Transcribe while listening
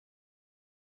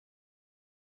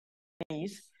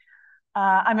Academies.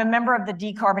 I'm a member of the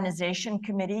Decarbonization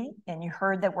Committee, and you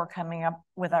heard that we're coming up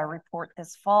with our report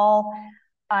this fall.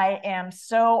 I am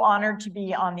so honored to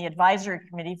be on the advisory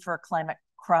committee for Climate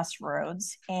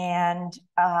Crossroads, and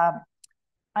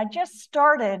I just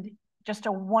started, just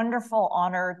a wonderful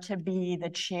honor to be the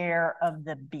chair of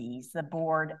the BEES, the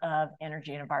Board of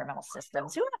Energy and Environmental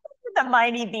Systems. The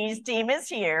mighty BEES team is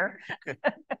here.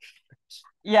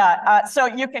 Yeah, so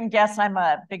you can guess I'm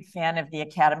a big fan of the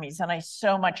academies, and I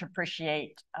so much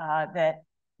appreciate that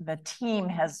the team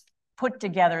has put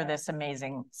together this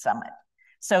amazing summit.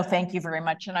 So thank you very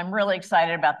much, and I'm really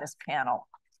excited about this panel.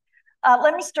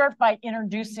 Let me start by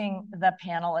introducing the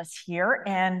panelists here,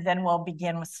 and then we'll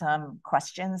begin with some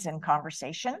questions and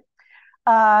conversation.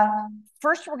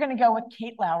 First, we're going to go with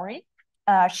Kate Lowry.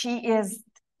 She is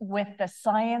with the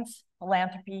Science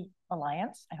Philanthropy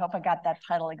Alliance. I hope I got that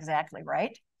title exactly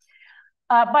right.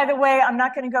 By the way, I'm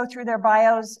not going to go through their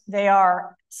bios. They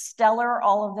are stellar.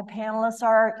 All of the panelists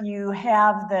are. You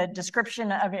have the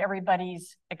description of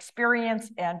everybody's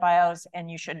experience and bios, and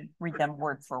you should read them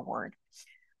word for word.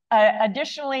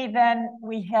 Additionally, then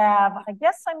we have, I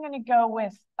guess I'm going to go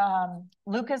with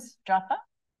Lucas Jaffa.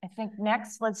 I think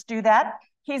next, let's do that.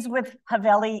 He's with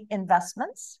Haveli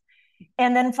Investments.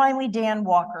 And then finally, Dan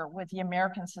Walker with the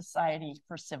American Society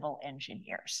for Civil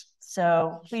Engineers.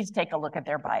 So please take a look at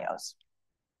their bios.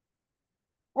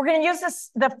 We're going to use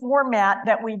the format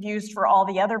that we've used for all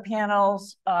the other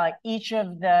panels. Each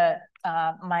of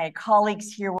my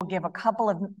colleagues here will give a couple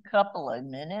of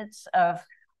minutes of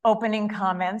opening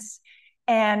comments,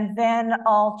 and then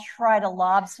I'll try to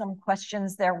lob some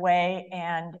questions their way,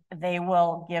 and they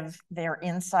will give their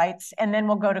insights, and then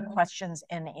we'll go to questions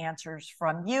and answers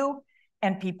from you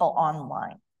and people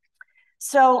online.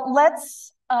 So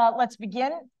let's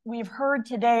begin. We've heard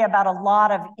today about a lot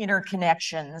of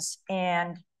interconnections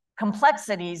and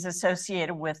complexities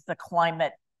associated with the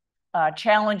climate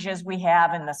challenges we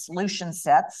have and the solution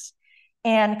sets.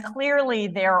 And clearly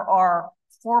there are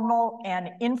formal and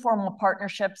informal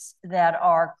partnerships that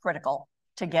are critical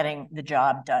to getting the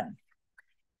job done.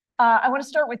 I want to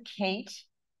start with Kate.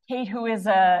 Kate, who is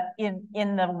in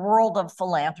the world of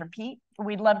philanthropy.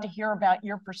 We'd love to hear about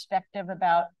your perspective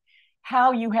about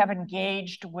how you have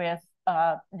engaged with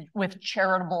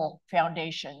charitable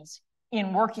foundations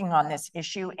in working on this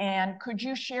issue. And could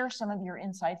you share some of your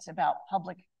insights about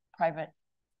public-private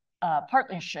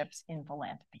partnerships in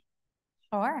philanthropy?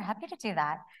 Sure, happy to do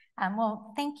that.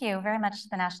 Well, thank you very much to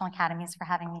the National Academies for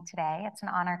having me today. It's an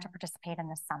honor to participate in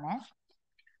this summit.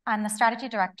 I'm the strategy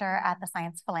director at the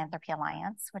Science Philanthropy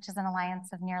Alliance, which is an alliance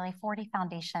of nearly 40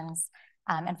 foundations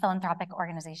and philanthropic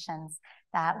organizations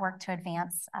that work to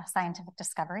advance scientific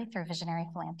discovery through visionary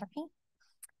philanthropy.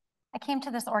 I came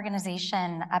to this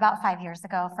organization about 5 years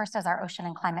ago, first as our Ocean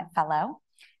and Climate Fellow.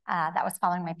 That was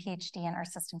following my PhD in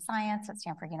Earth System Science at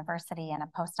Stanford University and a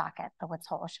postdoc at the Woods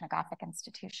Hole Oceanographic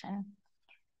Institution.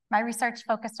 My research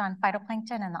focused on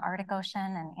phytoplankton in the Arctic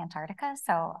Ocean and Antarctica,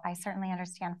 so I certainly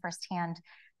understand firsthand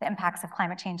the impacts of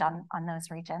climate change on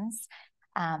those regions.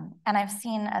 And I've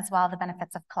seen as well the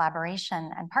benefits of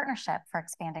collaboration and partnership for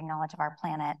expanding knowledge of our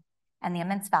planet and the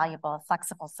immense value of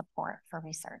flexible support for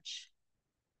research.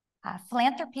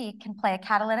 Philanthropy can play a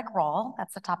catalytic role,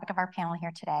 that's the topic of our panel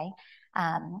here today,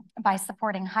 by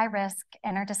supporting high-risk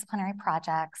interdisciplinary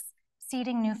projects,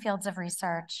 seeding new fields of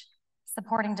research,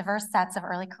 supporting diverse sets of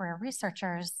early career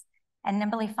researchers, and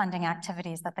nimbly funding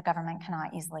activities that the government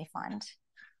cannot easily fund.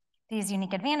 These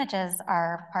unique advantages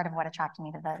are part of what attracted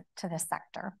me to this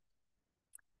sector.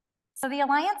 So the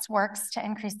Alliance works to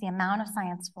increase the amount of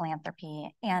science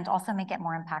philanthropy and also make it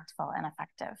more impactful and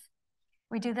effective.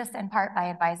 We do this in part by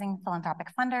advising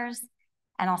philanthropic funders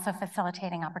and also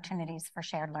facilitating opportunities for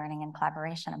shared learning and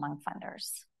collaboration among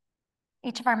funders.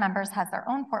 Each of our members has their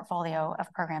own portfolio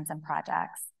of programs and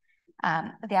projects.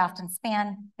 They often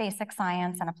span basic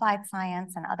science and applied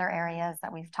science and other areas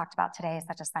that we've talked about today,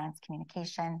 such as science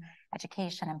communication,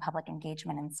 education, and public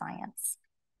engagement in science.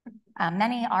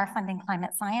 Many are funding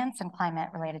climate science and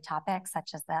climate-related topics,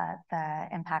 such as the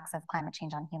impacts of climate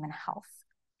change on human health.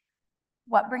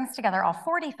 What brings together all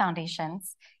 40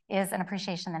 foundations is an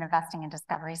appreciation that investing in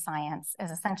discovery science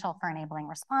is essential for enabling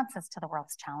responses to the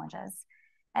world's challenges.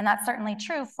 And that's certainly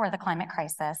true for the climate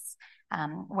crisis,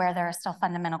 where there are still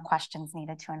fundamental questions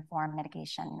needed to inform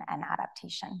mitigation and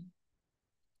adaptation.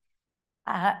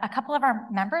 A couple of our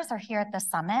members are here at the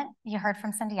summit. You heard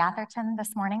from Cindy Atherton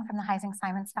this morning from the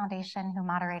Heising-Simons Foundation, who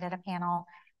moderated a panel.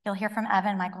 You'll hear from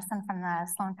Evan Michelson from the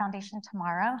Sloan Foundation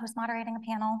tomorrow, who's moderating a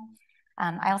panel.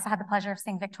 I also had the pleasure of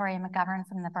seeing Victoria McGovern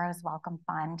from the Burroughs Wellcome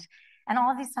Fund. And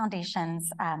all of these foundations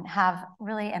have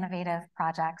really innovative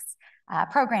projects,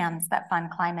 programs that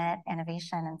fund climate,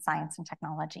 innovation, and science and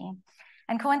technology.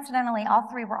 And coincidentally, all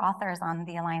three were authors on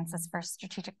the Alliance's first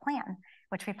strategic plan,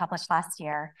 which we published last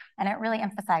year. And it really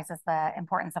emphasizes the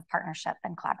importance of partnership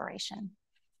and collaboration.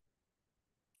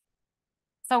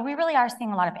 So we really are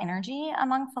seeing a lot of energy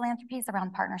among philanthropies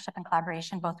around partnership and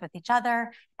collaboration, both with each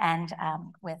other and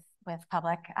with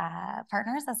public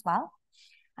partners as well.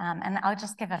 And I'll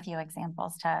just give a few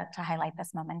examples to highlight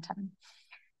this momentum.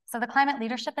 So the Climate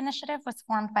Leadership Initiative was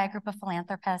formed by a group of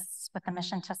philanthropists with the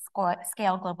mission to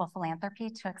scale global philanthropy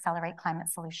to accelerate climate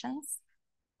solutions.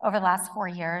 Over the last 4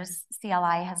 years,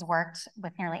 CLI has worked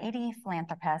with nearly 80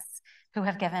 philanthropists who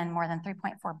have given more than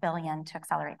 $3.4 billion to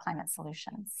accelerate climate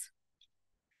solutions.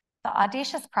 The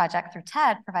Audacious Project through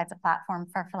TED provides a platform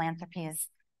for philanthropies,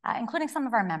 including some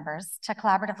of our members, to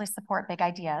collaboratively support big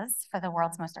ideas for the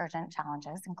world's most urgent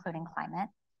challenges, including climate.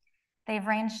 They've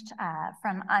ranged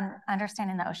from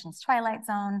understanding the ocean's twilight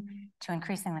zone to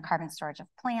increasing the carbon storage of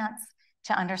plants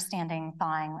to understanding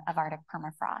thawing of Arctic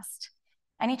permafrost.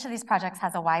 And each of these projects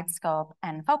has a wide scope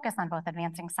and focus on both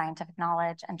advancing scientific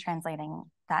knowledge and translating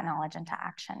that knowledge into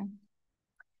action.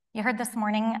 You heard this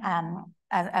morning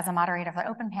as a moderator of the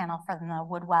open panel from the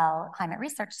Woodwell Climate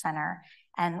Research Center,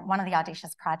 and one of the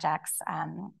Audacious projects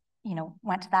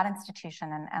went to that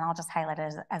institution, and I'll just highlight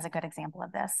it as a good example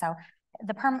of this. So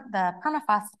the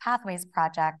Permafrost Pathways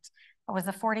Project was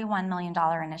a $41 million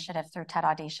initiative through TED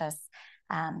Audacious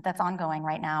that's ongoing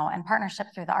right now, and partnership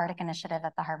through the Arctic Initiative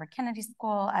at the Harvard Kennedy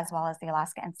School, as well as the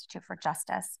Alaska Institute for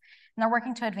Justice. And they're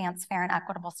working to advance fair and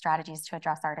equitable strategies to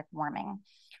address Arctic warming.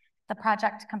 The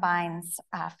project combines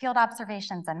field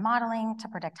observations and modeling to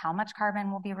predict how much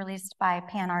carbon will be released by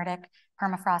Pan-Arctic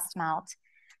permafrost melt.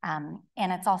 And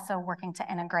it's also working to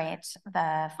integrate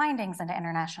the findings into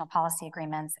international policy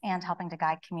agreements and helping to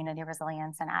guide community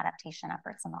resilience and adaptation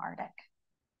efforts in the Arctic.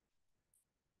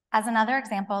 As another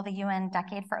example, the UN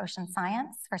Decade for Ocean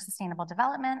Science for Sustainable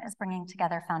Development is bringing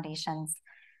together foundations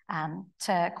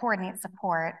to coordinate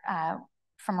support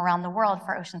from around the world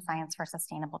for ocean science for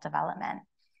sustainable development.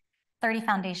 30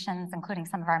 foundations, including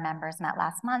some of our members, met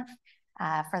last month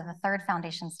for the third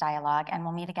Foundations Dialogue, and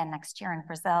we'll meet again next year in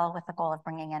Brazil with the goal of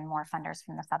bringing in more funders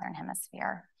from the Southern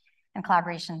Hemisphere. And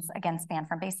collaborations, again, span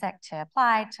from basic to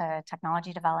applied to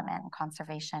technology development and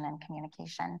conservation and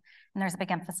communication. And there's a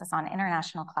big emphasis on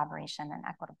international collaboration and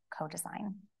equitable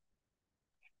co-design.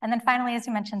 And then finally, as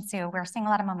you mentioned, Sue, we're seeing a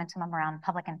lot of momentum around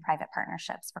public and private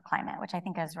partnerships for climate, which I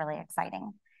think is really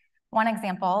exciting. One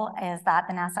example is that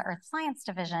the NASA Earth Science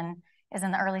Division is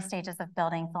in the early stages of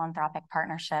building philanthropic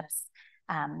partnerships,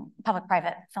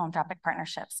 public-private philanthropic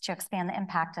partnerships to expand the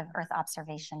impact of Earth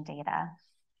observation data.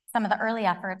 Some of the early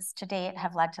efforts to date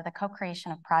have led to the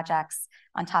co-creation of projects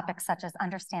on topics such as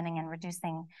understanding and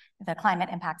reducing the climate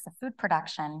impacts of food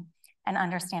production and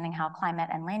understanding how climate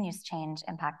and land use change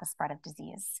impact the spread of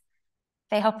disease.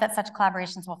 They hope that such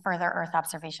collaborations will further Earth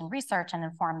observation research and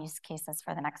inform use cases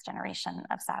for the next generation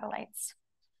of satellites.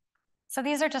 So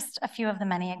these are just a few of the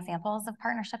many examples of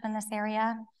partnership in this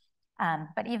area.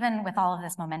 But even with all of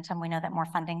this momentum, we know that more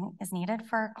funding is needed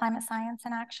for climate science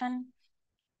and action.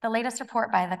 The latest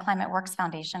report by the Climate Works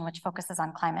Foundation, which focuses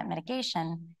on climate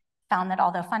mitigation, found that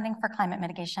although funding for climate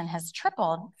mitigation has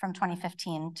tripled from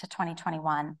 2015 to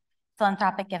 2021,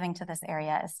 philanthropic giving to this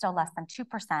area is still less than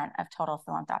 2% of total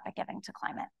philanthropic giving to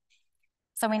climate.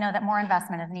 So we know that more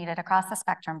investment is needed across the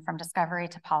spectrum from discovery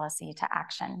to policy to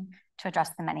action to address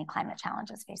the many climate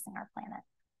challenges facing our planet.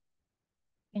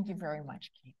 Thank you very much,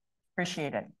 Kate.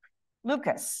 Appreciate it.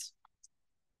 Lucas,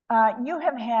 you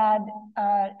have had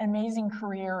an amazing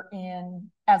career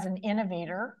as an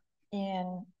innovator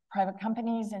in private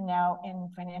companies and now in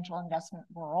financial investment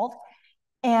world.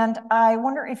 And I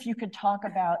wonder if you could talk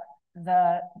about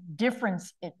the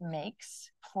difference it makes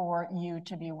for you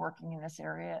to be working in this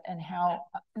area and how,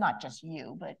 not just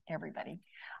you, but everybody,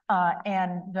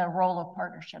 and the role of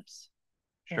partnerships.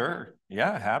 Sure.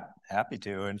 Yeah, happy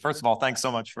to. And first of all, thanks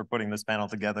so much for putting this panel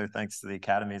together. Thanks to the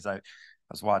Academies. I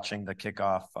was watching the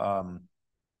kickoff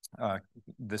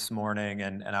this morning,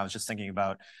 and I was just thinking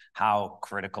about how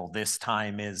critical this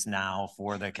time is now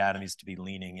for the Academies to be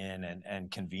leaning in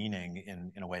and convening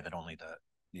in a way that only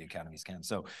the Academies can.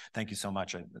 So thank you so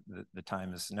much. The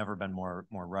time has never been more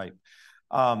ripe.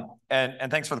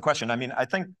 And thanks for the question. I mean, I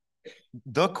think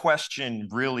the question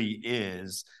really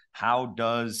is, how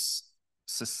does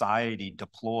society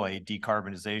deploy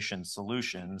decarbonization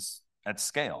solutions at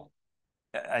scale?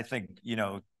 I think,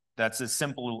 that's as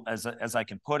simple as I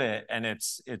can put it. And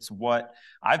it's what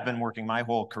I've been working my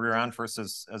whole career on, first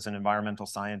as an environmental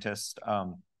scientist,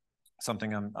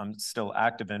 something I'm still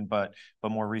active in, but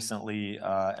more recently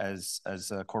as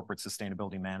a corporate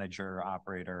sustainability manager,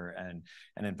 operator, and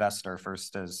an investor.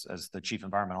 First as the chief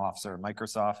environmental officer at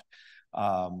Microsoft,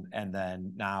 and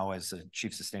then now as a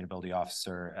chief sustainability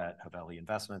officer at Haveli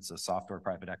Investments, a software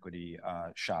private equity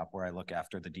shop where I look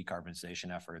after the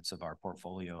decarbonization efforts of our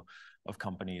portfolio of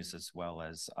companies, as well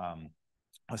as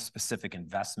a specific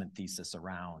investment thesis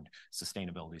around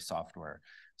sustainability software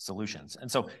solutions.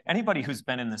 And so anybody who's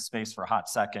been in this space for a hot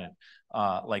second,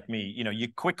 like me, you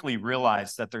quickly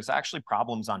realize that there's actually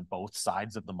problems on both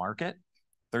sides of the market.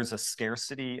 There's a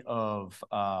scarcity of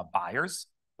buyers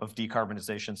of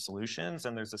decarbonization solutions,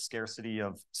 and there's a scarcity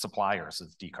of suppliers of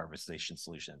decarbonization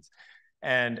solutions.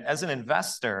 And as an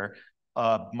investor,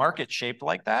 a market shaped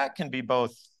like that can be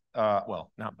both,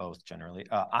 well, not both generally,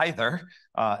 either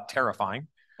terrifying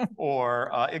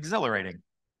or exhilarating.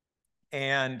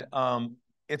 And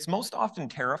it's most often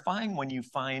terrifying when you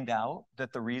find out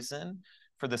that the reason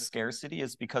for the scarcity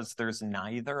is because there's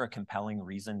neither a compelling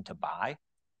reason to buy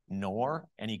nor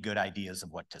any good ideas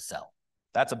of what to sell.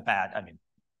 That's a bad, I mean,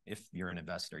 if you're an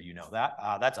investor, you know that.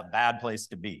 That's a bad place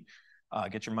to be.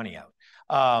 Get your money out.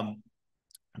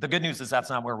 The good news is that's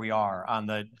not where we are on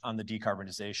the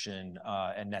decarbonization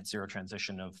and net zero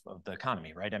transition of the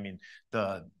economy, right? I mean,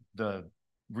 the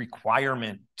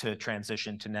requirement to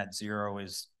transition to net zero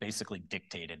is basically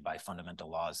dictated by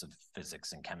fundamental laws of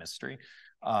physics and chemistry.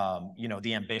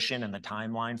 The ambition and the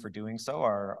timeline for doing so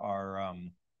are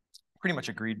pretty much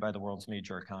agreed by the world's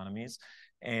major economies,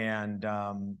 and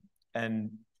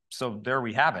so there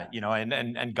we have it,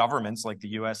 and governments like the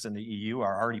US and the EU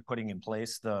are already putting in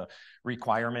place the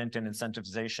requirement and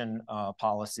incentivization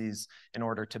policies in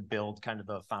order to build kind of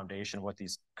the foundation of what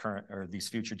these current or these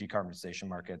future decarbonization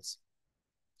markets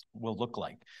will look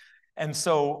like. And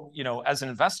so, as an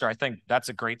investor, I think that's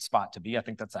a great spot to be. I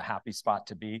think that's a happy spot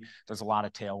to be. There's a lot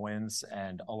of tailwinds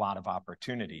and a lot of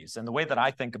opportunities. And the way that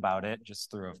I think about it, just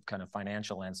through a kind of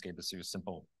financial landscape, is through a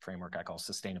simple framework I call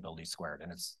sustainability squared.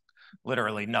 And it's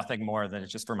literally nothing more than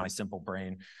it's just for my simple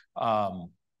brain.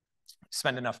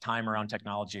 Spend enough time around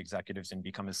technology executives and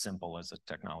become as simple as a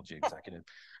technology executive.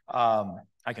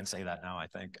 I can say that now, I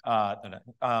think.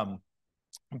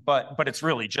 But it's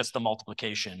really just the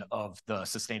multiplication of the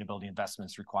sustainability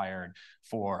investments required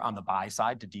on the buy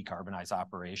side to decarbonize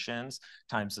operations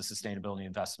times the sustainability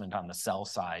investment on the sell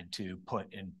side to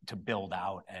build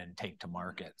out and take to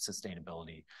market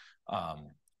sustainability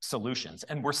solutions.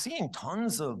 And we're seeing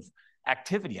tons of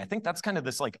activity. I think that's kind of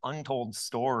this like untold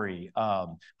story,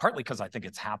 partly because I think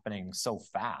it's happening so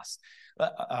fast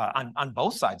on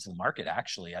both sides of the market,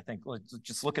 actually. I think let's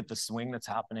just look at the swing that's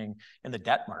happening in the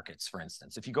debt markets, for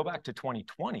instance. If you go back to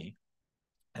 2020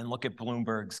 and look at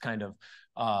Bloomberg's kind of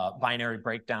binary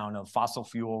breakdown of fossil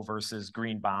fuel versus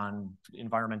green bond,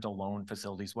 environmental loan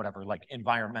facilities, whatever, like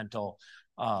environmental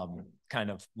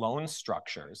kind of loan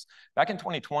structures. Back in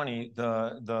 2020,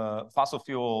 the fossil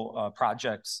fuel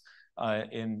projects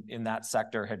in that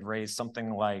sector had raised something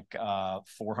like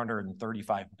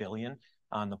 $435 billion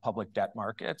on the public debt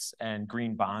markets, and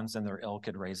green bonds and their ilk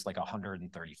had raised like $135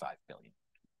 billion.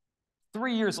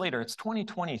 3 years later, it's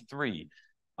 2023.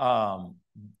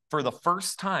 For the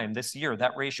first time this year,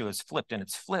 that ratio is flipped, and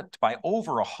it's flipped by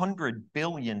over $100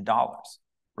 billion,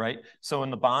 right? So in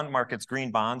the bond markets,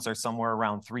 green bonds are somewhere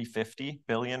around $350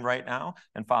 billion right now,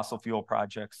 and fossil fuel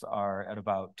projects are at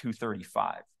about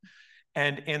 $235.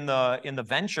 And in the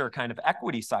venture kind of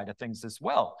equity side of things as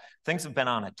well, things have been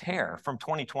on a tear. From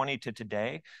 2020 to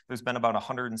today, there's been about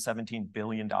 $117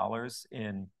 billion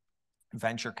in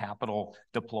venture capital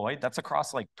deployed. That's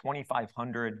across like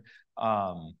 2,500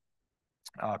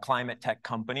 climate tech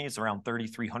companies, around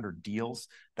 3,300 deals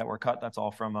that were cut. That's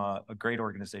all from a great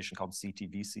organization called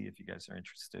CTVC. If you guys are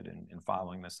interested in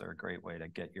following this, they're a great way to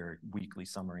get your weekly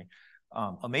summary.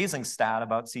 Amazing stat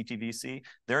about CTVC.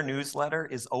 Their newsletter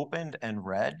is opened and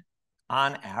read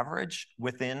on average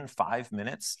within 5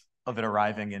 minutes of it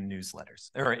arriving in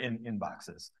newsletters or in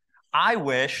inboxes. I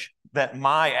wish that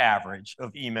my average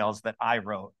of emails that I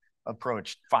wrote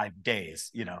approached 5 days,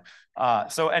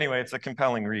 So anyway, it's a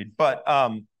compelling read, but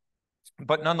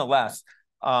nonetheless,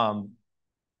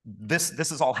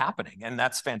 this is all happening, and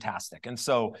that's fantastic. And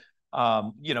so,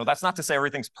 that's not to say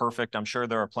everything's perfect. I'm sure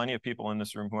there are plenty of people in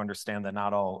this room who understand that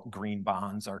not all green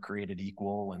bonds are created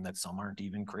equal, and that some aren't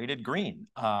even created green.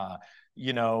 The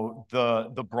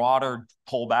broader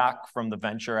pullback from the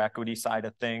venture equity side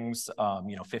of things,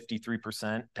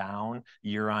 53% down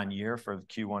year on year for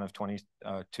Q1 of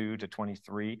 22 to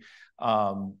 23.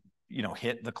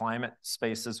 hit the climate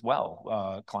space as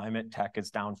well. Climate tech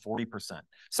is down 40%.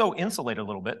 So insulated a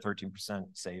little bit, 13%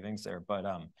 savings there,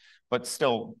 but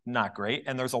still not great.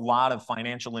 And there's a lot of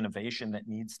financial innovation that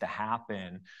needs to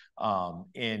happen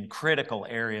in critical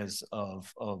areas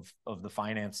of the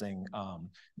financing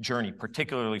journey,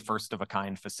 particularly first of a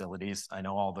kind facilities. I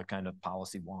know all the kind of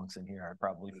policy wonks in here are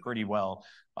probably pretty well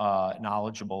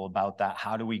knowledgeable about that.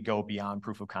 How do we go beyond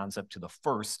proof of concept to the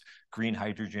first green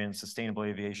hydrogen, sustainable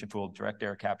aviation fuel, direct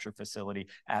air capture facility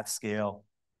at scale,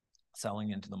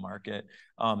 selling into the market,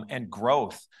 and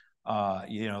growth,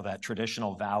 that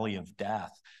traditional valley of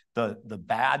death. The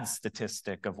bad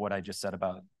statistic of what I just said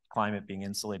about climate being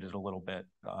insulated a little bit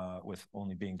with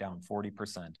only being down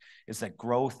 40% is that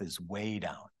growth is way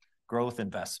down. Growth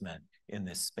investment in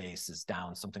this space is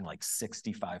down something like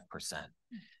 65%.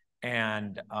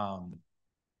 And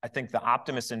I think the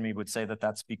optimist in me would say that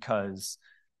that's because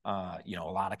a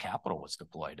lot of capital was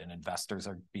deployed and investors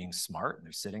are being smart and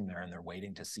they're sitting there and they're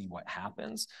waiting to see what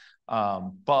happens.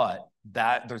 But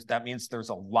that means there's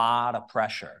a lot of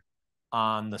pressure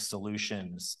on the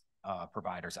solutions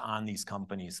providers, on these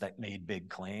companies that made big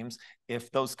claims.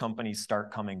 If those companies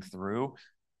start coming through,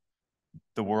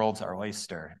 the world's our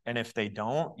oyster. And if they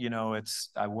don't,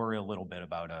 I worry a little bit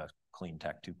about a clean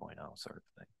tech 2.0 sort of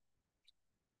thing.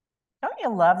 Don't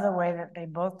you love the way that they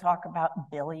both talk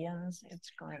about billions? It's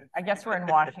great. I guess we're in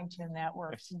Washington, that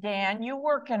works. Dan, you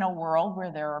work in a world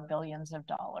where there are billions of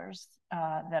dollars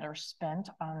that are spent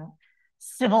on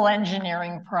civil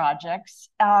engineering projects.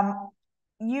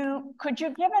 Could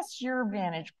you give us your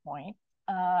vantage point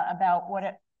about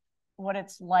what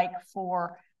it's like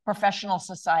for professional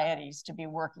societies to be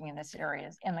working in this area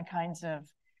and the kinds of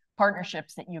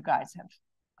partnerships that you guys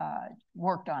have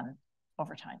worked on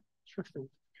over time? Sure.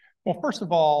 Well, first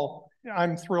of all,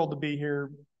 I'm thrilled to be here.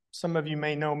 Some of you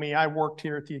may know me. I worked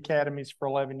here at the Academies for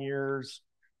 11 years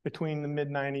between the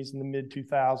mid-90s and the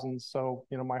mid-2000s. So,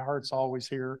 my heart's always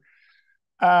here.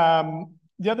 The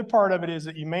other part of it is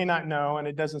that you may not know, and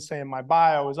it doesn't say in my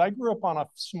bio, is I grew up on a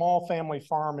small family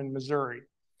farm in Missouri.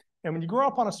 And when you grow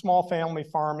up on a small family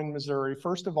farm in Missouri,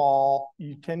 first of all,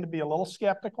 you tend to be a little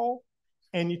skeptical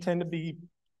and you tend to be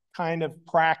kind of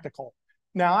practical.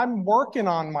 Now, I'm working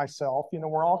on myself.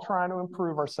 We're all trying to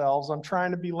improve ourselves. I'm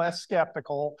trying to be less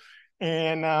skeptical.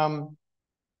 And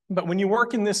but when you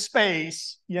work in this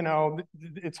space,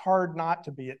 it's hard not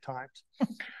to be at times.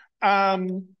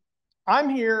 I'm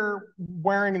here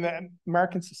wearing the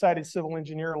American Society of Civil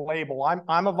Engineer label.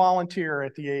 I'm a volunteer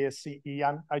at the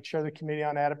ASCE. I chair the Committee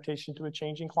on Adaptation to a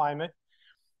Changing Climate.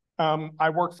 I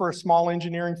work for a small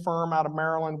engineering firm out of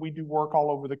Maryland. We do work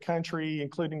all over the country,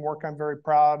 including work I'm very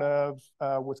proud of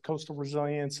with coastal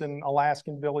resilience and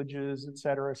Alaskan villages, et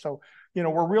cetera. So,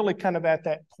 we're really kind of at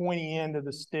that pointy end of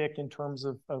the stick in terms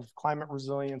of climate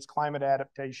resilience, climate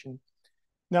adaptation.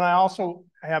 Then I also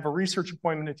have a research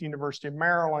appointment at the University of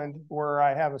Maryland where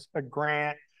I have a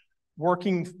grant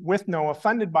working with NOAA,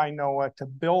 funded by NOAA, to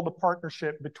build a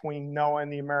partnership between NOAA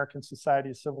and the American Society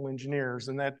of Civil Engineers.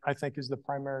 And that, I think, is the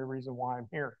primary reason why I'm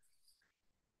here.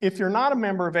 If you're not a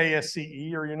member of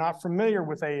ASCE or you're not familiar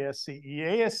with ASCE,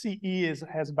 ASCE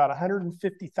has about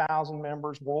 150,000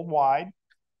 members worldwide.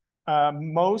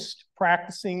 Most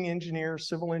practicing engineers,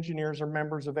 civil engineers, are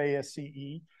members of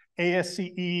ASCE.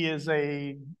 ASCE is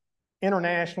an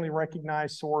internationally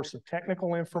recognized source of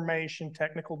technical information,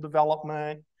 technical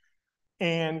development,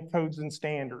 and codes and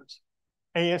standards.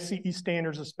 ASCE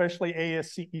standards, especially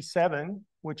ASCE 7,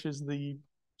 which is the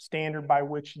standard by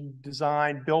which you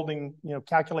design building,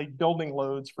 calculate building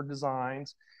loads for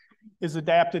designs, is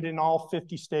adapted in all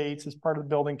 50 states as part of the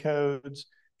building codes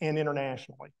and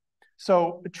internationally.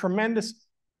 So a tremendous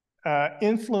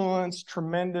influence,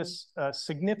 tremendous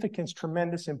significance,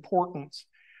 tremendous importance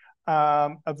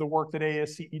of the work that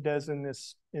ASCE does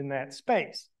in that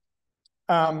space.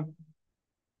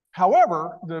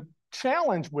 However, the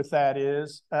challenge with that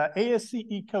is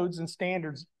ASCE codes and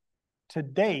standards to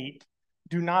date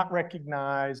do not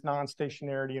recognize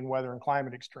non-stationarity in weather and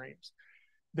climate extremes.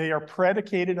 They are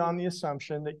predicated on the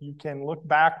assumption that you can look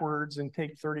backwards and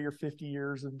take 30 or 50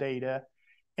 years of data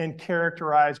and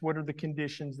characterize what are the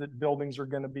conditions that buildings are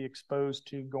going to be exposed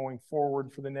to going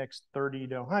forward for the next 30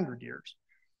 to 100 years.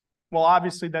 Well,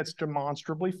 obviously, that's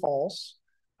demonstrably false.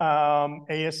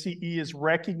 ASCE is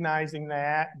recognizing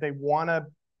that. They want to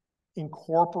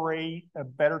incorporate a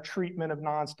better treatment of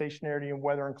non-stationarity in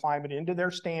weather and climate into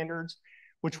their standards,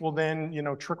 which will then,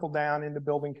 trickle down into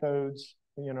building codes,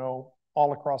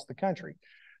 all across the country.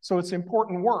 So it's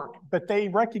important work, but they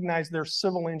recognize they're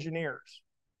civil engineers.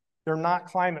 They're not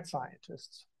climate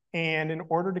scientists. And in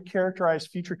order to characterize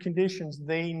future conditions,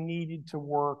 they needed to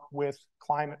work with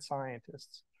climate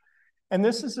scientists. And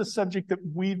this is a subject that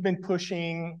we've been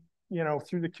pushing, you know,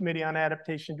 through the Committee on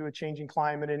Adaptation to a Changing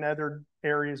Climate and other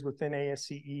areas within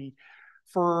ASCE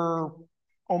for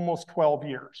almost 12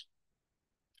 years.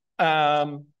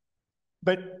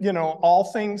 But, you know, all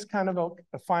things kind of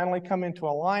finally come into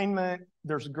alignment.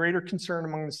 There's greater concern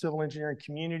among the civil engineering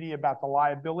community about the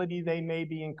liability they may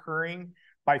be incurring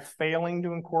by failing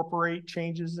to incorporate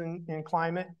changes in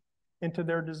climate into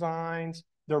their designs.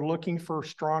 They're looking for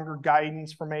stronger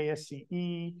guidance from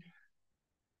ASCE.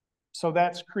 So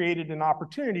that's created an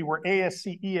opportunity where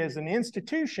ASCE as an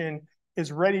institution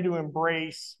is ready to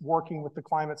embrace working with the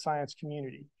climate science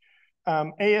community.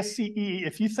 ASCE,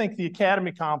 if you think the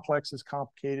academy complex is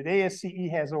complicated,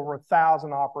 ASCE has over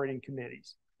 1,000 operating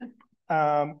committees.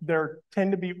 They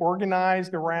tend to be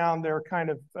organized around their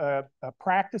kind of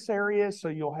practice areas. So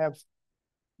you'll have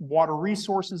Water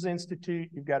Resources Institute,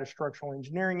 you've got a Structural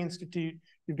Engineering Institute,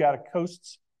 you've got a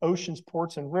Coasts, Oceans,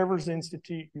 Ports, and Rivers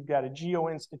Institute, you've got a Geo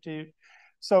Institute.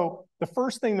 So the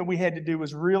first thing that we had to do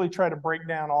was really try to break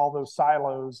down all those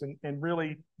silos and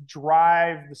really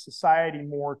drive the society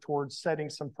more towards setting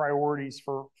some priorities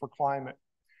for climate.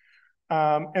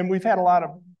 And we've had a lot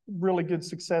of really good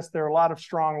success there, a lot of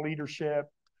strong leadership,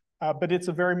 but it's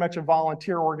very much a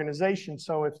volunteer organization.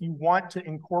 So if you want to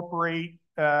incorporate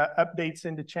updates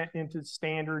into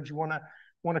standards, you want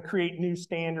to create new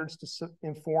standards to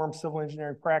inform civil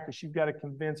engineering practice, you've got to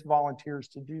convince volunteers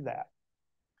to do that.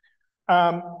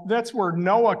 That's where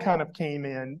NOAA kind of came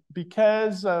in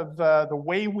because of the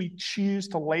way we choose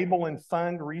to label and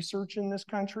fund research in this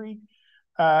country.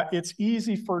 It's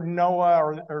easy for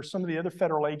NOAA or some of the other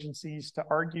federal agencies to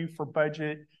argue for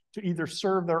budget to either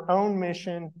serve their own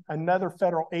mission, another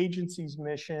federal agency's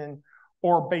mission,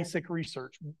 or basic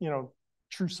research, you know,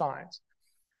 true science.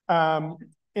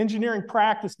 Engineering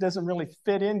practice doesn't really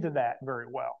fit into that very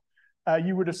well.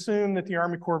 You would assume that the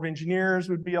Army Corps of Engineers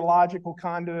would be a logical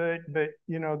conduit, but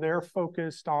you know they're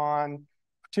focused on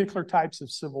particular types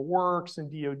of civil works and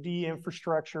DoD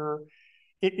infrastructure.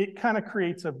 It kind of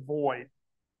creates a void.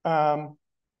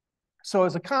 So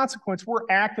as a consequence, we're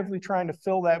actively trying to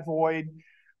fill that void.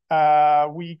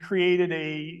 We created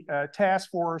a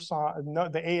task force on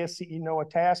the ASCE NOAA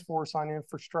task force on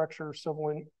infrastructure, civil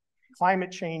and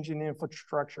climate change and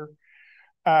infrastructure.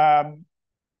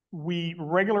 We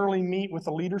regularly meet with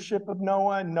the leadership of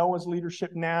NOAA. NOAA's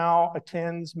leadership now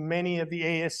attends many of the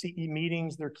ASCE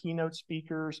meetings. They're keynote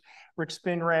speakers. Rick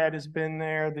Spinrad has been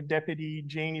there. The deputy,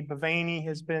 Janie Bavani,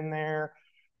 has been there.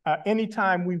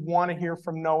 Anytime we want to hear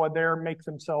from NOAA, they make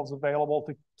themselves available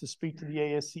to speak to the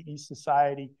ASCE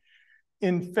Society.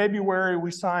 In February,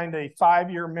 we signed a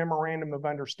 5-year memorandum of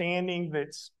understanding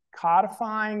that's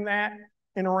codifying that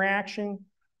interaction.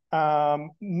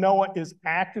 NOAA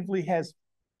has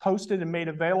posted and made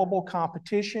available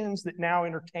competitions that now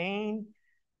entertain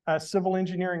civil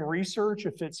engineering research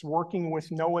if it's working with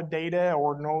NOAA data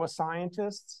or NOAA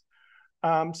scientists.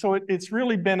 So it's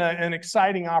really been an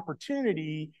exciting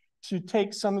opportunity to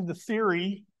take some of the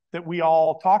theory that we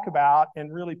all talk about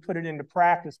and really put it into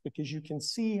practice, because you can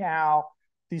see how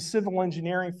these civil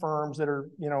engineering firms that are,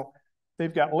 you know,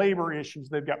 they've got labor issues,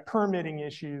 they've got permitting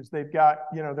issues, they've got,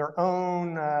 you know, their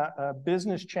own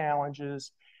business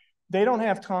challenges. They don't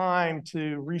have time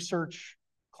to research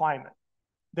climate.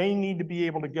 They need to be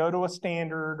able to go to a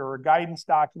standard or a guidance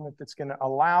document that's going to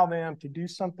allow them to do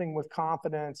something with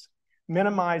confidence,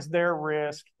 minimize their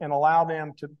risk, and allow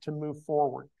them to move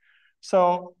forward.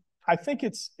 So I think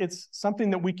it's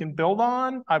something that we can build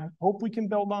on. I hope we can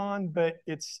build on, but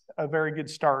it's a very good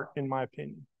start, in my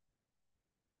opinion.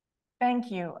 Thank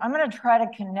you. I'm going to try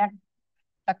to connect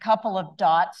a couple of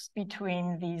dots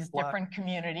between these different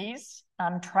communities.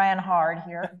 I'm trying hard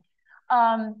here.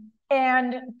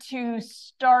 And to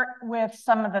start with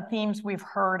some of the themes we've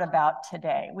heard about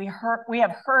today. We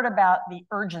have heard about the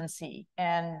urgency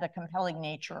and the compelling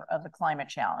nature of the climate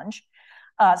challenge,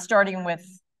 starting with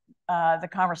the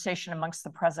conversation amongst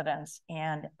the presidents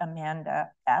and Amanda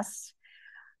S.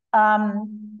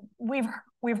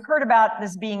 We've heard about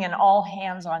this being an all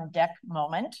hands on deck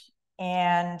moment,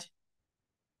 and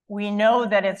we know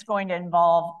that it's going to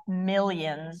involve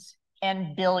millions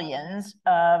and billions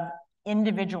of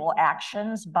individual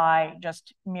actions by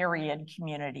just myriad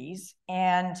communities.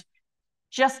 And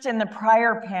just in the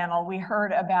prior panel, we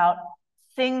heard about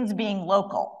things being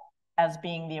local as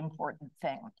being the important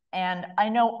thing. And I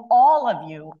know all of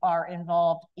you are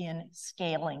involved in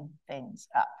scaling things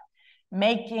up,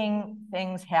 making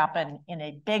things happen in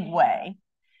a big way.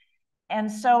 And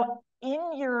so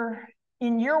in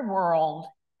your world,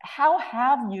 how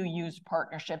have you used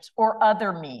partnerships or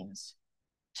other means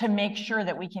to make sure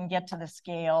that we can get to the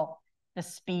scale, the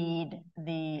speed,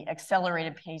 the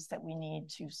accelerated pace that we need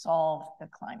to solve the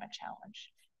climate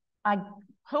challenge?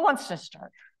 Who wants to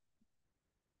start?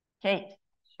 Kate.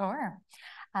 Sure.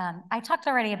 I talked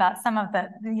already about some of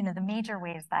the major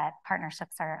ways that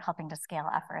partnerships are helping to scale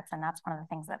efforts, and that's one of the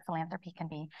things that philanthropy can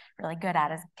be really good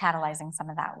at, is catalyzing some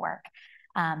of that work.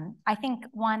 I think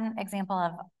one example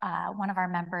of one of our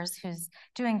members who's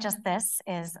doing just this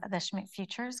is the Schmidt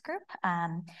Futures Group,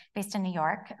 based in New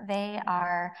York. They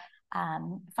are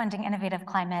funding innovative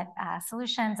climate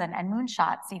solutions and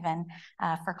moonshots even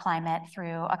for climate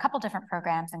through a couple different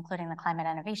programs, including the Climate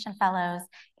Innovation Fellows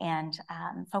and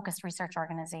focused research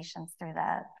organizations through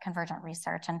the Convergent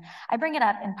Research. And I bring it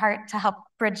up in part to help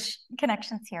bridge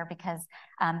connections here, because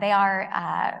they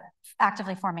are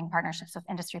actively forming partnerships with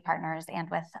industry partners and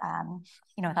with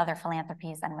with other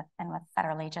philanthropies and with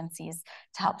federal agencies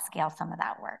to help scale some of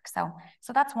that work. So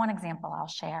that's one example I'll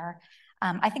share.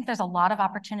 I think there's a lot of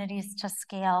opportunities to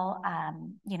scale.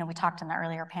 We talked in the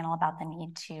earlier panel about the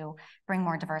need to bring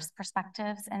more diverse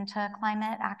perspectives into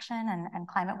climate action and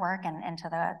climate work and into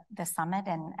the summit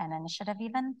and initiative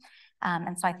even.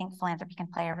 And so I think philanthropy can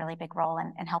play a really big role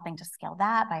in helping to scale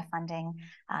that by funding,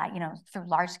 through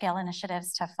large scale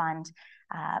initiatives to fund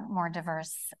more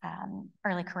diverse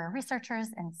early career researchers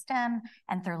in STEM,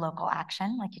 and through local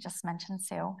action, like you just mentioned,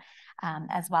 Sue,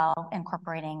 as well,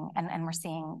 incorporating, and we're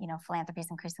seeing, philanthropy is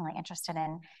increasingly interested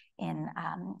in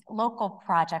local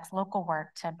projects, local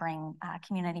work to bring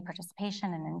community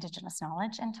participation and Indigenous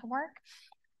knowledge into work.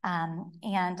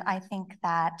 And I think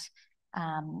that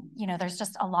there's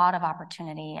just a lot of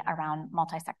opportunity around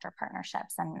multi-sector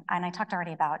partnerships. And I talked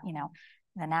already about,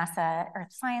 the NASA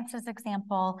Earth Sciences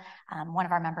example. One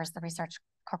of our members, the Research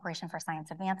Corporation for Science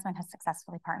Advancement, has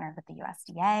successfully partnered with the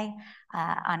USDA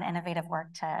on innovative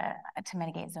work to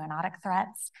mitigate zoonotic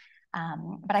threats.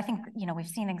 But I think, we've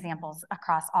seen examples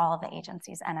across all of the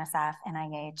agencies, NSF,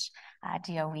 NIH,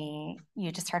 DOE,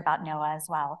 you just heard about NOAA as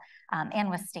well, and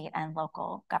with state and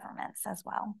local governments as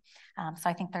well. So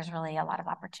I think there's really a lot of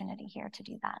opportunity here to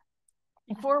do that.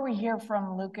 Before we hear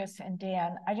from Lucas and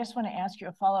Dan, I just want to ask you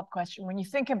a follow-up question. When you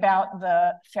think about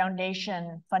the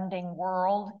foundation funding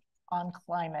world on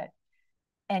climate,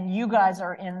 and you guys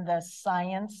are in the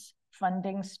science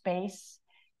funding space,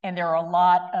 and there are a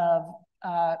lot of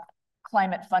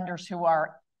climate funders who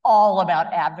are all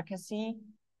about advocacy,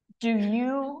 do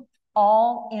you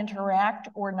all interact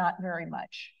or not very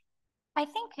much? I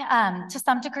think to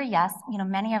some degree, yes.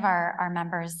 Many of our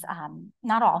members,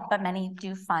 not all, but many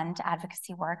do fund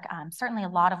advocacy work. Certainly a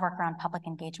lot of work around public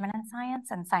engagement in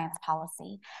science and science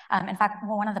policy. In fact,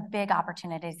 one of the big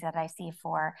opportunities that I see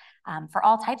for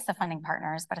all types of funding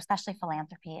partners, but especially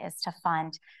philanthropy, is to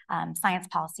fund science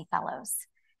policy fellows.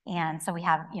 And so we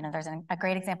have, there's a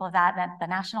great example of that at the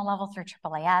national level through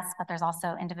AAAS, but there's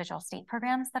also individual state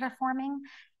programs that are forming.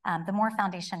 The Moore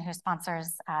Foundation, who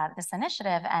sponsors this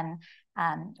initiative and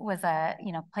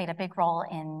played a big role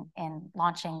in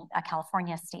launching a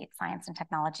California State Science and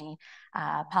Technology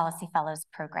Policy Fellows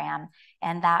program.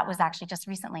 And that was actually just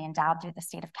recently endowed through the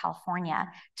state of California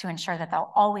to ensure that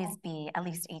there'll always be at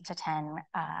least 8 to 10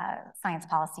 science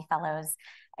policy fellows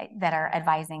that are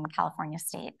advising California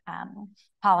state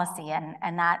policy.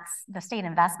 And that's the state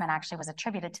investment actually was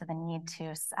attributed to the need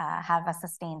to have a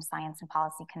sustained science and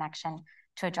policy connection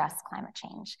to address climate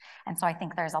change. And so I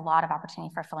think there's a lot of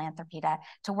opportunity for philanthropy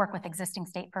to work with existing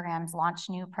state programs, launch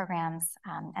new programs,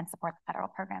 and support the federal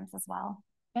programs as well.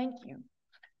 Thank you.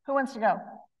 Who wants to go?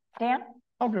 Dan?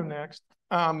 I'll go next.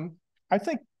 I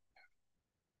think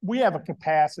we have a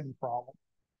capacity problem.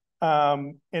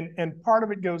 And part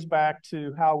of it goes back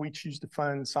to how we choose to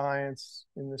fund science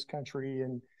in this country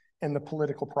and the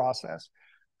political process.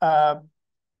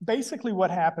 Basically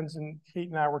what happens, and Kate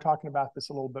and I were talking about this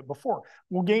a little bit before,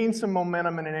 we'll gain some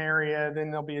momentum in an area, then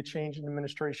there'll be a change in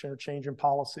administration or change in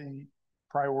policy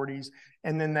priorities,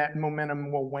 and then that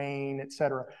momentum will wane, et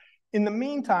cetera. In the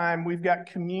meantime, we've got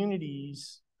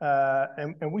communities,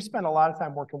 and we spend a lot of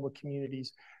time working with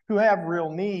communities who have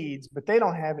real needs, but they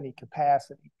don't have any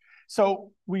capacity.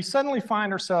 So we suddenly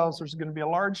find ourselves, there's going to be a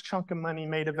large chunk of money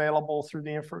made available through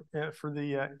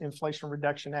the Inflation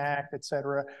Reduction Act, et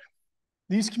cetera.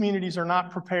 These communities are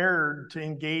not prepared to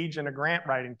engage in a grant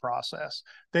writing process.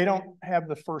 They don't have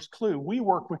the first clue. We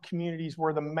work with communities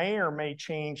where the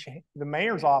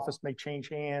mayor's office may change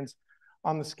hands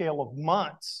on the scale of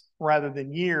months rather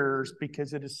than years,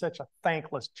 because it is such a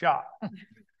thankless job.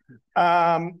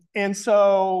 And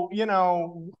so,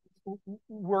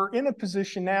 we're in a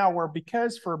position now where,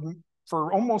 because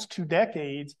for almost 2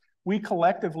 decades, we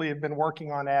collectively have been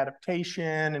working on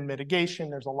adaptation and mitigation.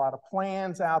 There's a lot of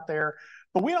plans out there,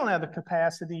 but we don't have the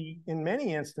capacity in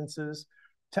many instances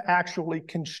to actually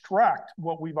construct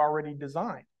what we've already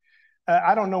designed.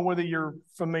 I don't know whether you're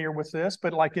familiar with this,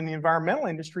 but like in the environmental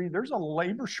industry, there's a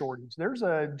labor shortage. There's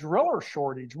a driller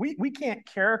shortage. We can't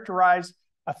characterize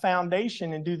a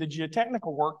foundation and do the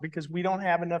geotechnical work because we don't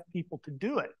have enough people to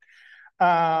do it.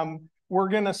 We're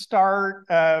going to start,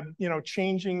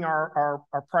 changing our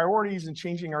priorities and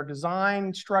changing our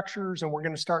design structures, and we're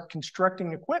going to start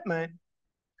constructing equipment.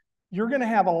 You're going to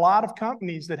have a lot of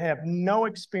companies that have no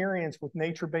experience with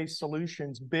nature-based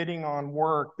solutions bidding on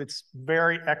work that's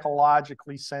very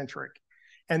ecologically centric,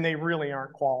 and they really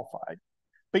aren't qualified.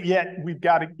 But yet we've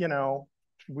got to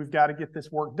get this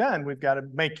work done. We've got to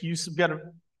make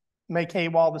hay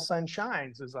while the sun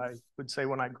shines, as I would say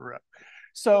when I grew up.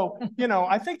 So,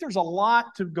 I think there's a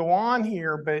lot to go on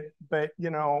here, but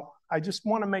I just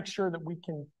want to make sure that we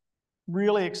can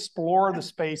really explore the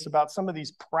space about some of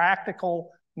these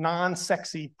practical,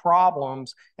 non-sexy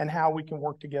problems and how we can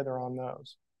work together on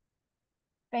those.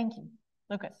 Thank you.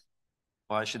 Lucas.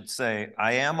 Well, I should say,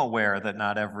 I am aware that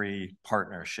not every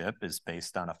partnership is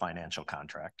based on a financial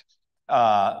contract.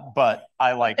 But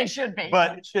I like it should be.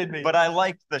 But it should be. But I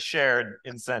like the shared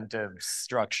incentive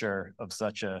structure of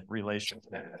such a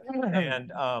relationship.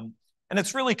 And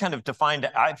it's really kind of defined.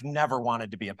 I've never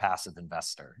wanted to be a passive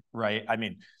investor, right? I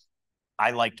mean,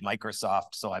 I liked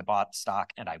Microsoft, so I bought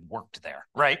stock and I worked there,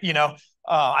 right?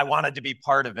 I wanted to be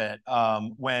part of it.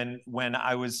 When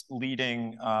I was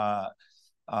leading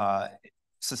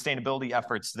sustainability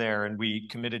efforts there, and we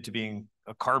committed to being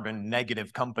a carbon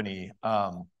negative company,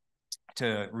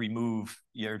 to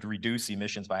reduce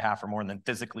emissions by half or more, and then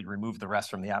physically remove the rest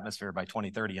from the atmosphere by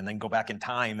 2030, and then go back in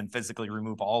time and physically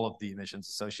remove all of the emissions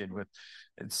associated with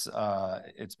its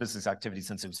business activity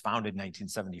since it was founded in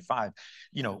 1975.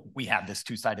 We had this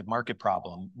two-sided market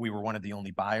problem. We were one of the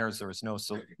only buyers. There was no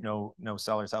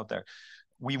sellers out there.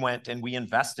 We went and we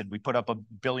invested. We put up $1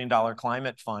 billion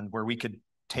climate fund where we could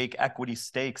take equity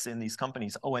stakes in these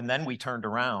companies. Oh, and then we turned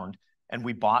around and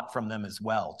we bought from them as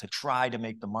well to try to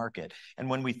make the market. And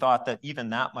when we thought that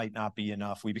even that might not be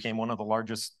enough, we became one of the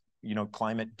largest,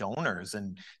 climate donors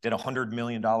and did a $100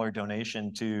 million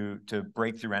donation to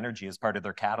Breakthrough Energy as part of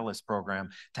their Catalyze program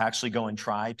to actually go and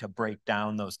try to break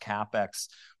down those CapEx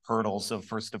hurdles of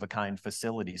first of a kind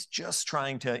facilities, just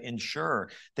trying to ensure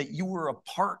that you were a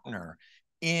partner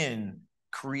in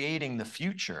creating the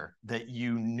future that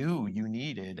you knew you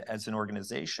needed as an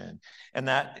organization. And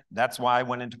that's why I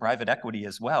went into private equity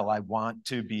as well. I want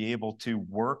to be able to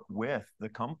work with the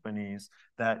companies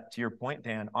that, to your point,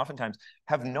 Dan, oftentimes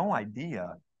have no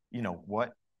idea,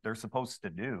 what they're supposed to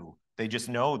do. They just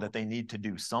know that they need to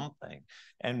do something.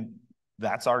 And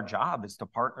that's our job, is to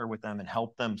partner with them and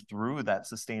help them through that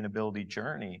sustainability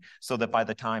journey so that by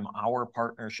the time our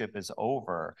partnership is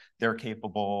over, they're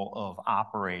capable of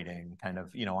operating kind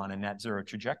of, on a net zero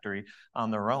trajectory on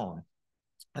their own.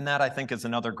 And that, I think, is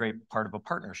another great part of a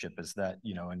partnership, is that,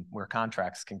 and where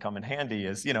contracts can come in handy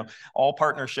is, all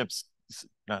partnerships,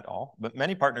 not all, but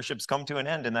many partnerships come to an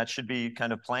end, and that should be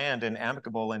kind of planned and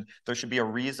amicable, and there should be a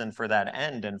reason for that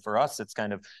end. And for us, it's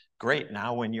kind of great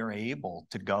now when you're able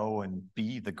to go and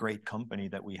be the great company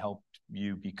that we helped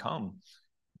you become.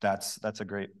 That's a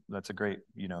great,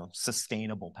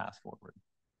 sustainable path forward.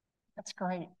 That's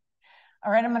great.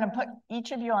 All right, I'm going to put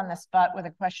each of you on the spot with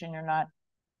a question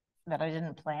that I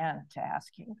didn't plan to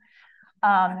ask you.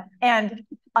 And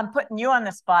I'm putting you on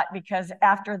the spot because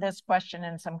after this question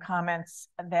and some comments,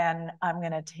 then I'll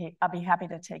be happy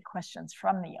to take questions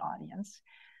from the audience.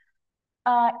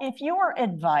 If you were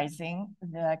advising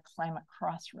the Climate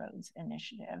Crossroads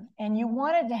initiative and you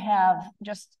wanted to have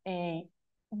just a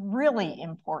really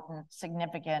important,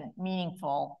 significant,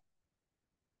 meaningful,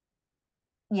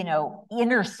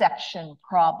 intersection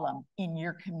problem in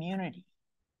your community,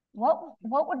 what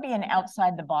would be an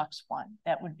outside the box one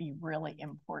that would be really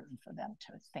important for them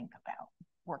to think about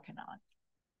working on?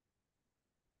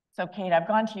 So Kate, I've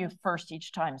gone to you first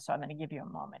each time, so I'm going to give you a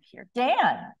moment here.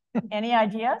 Dan, any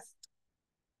ideas?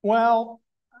 Well,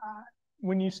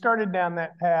 when you started down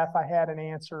that path, I had an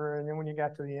answer, and then when you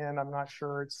got to the end, I'm not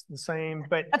sure it's the same,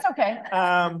 but that's okay.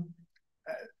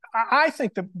 I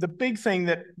think the big thing,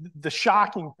 the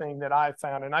shocking thing that I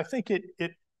found, and I think it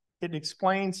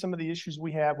explains some of the issues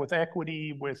we have with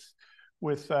equity, with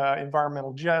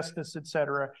environmental justice, et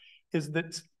cetera, is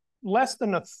that less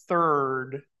than a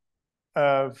third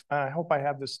of, I hope I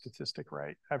have this statistic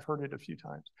right, I've heard it a few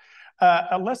times,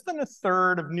 less than a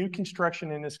third of new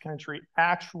construction in this country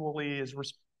actually is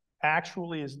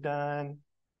done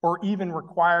or even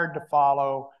required to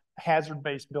follow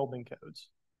hazard-based building codes.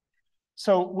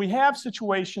 So we have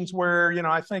situations where, you know,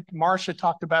 I think Marcia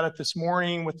talked about it this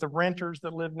morning with the renters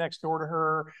that live next door to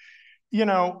her. You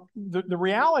know, the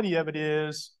reality of it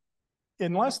is,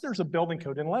 unless there's a building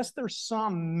code, unless there's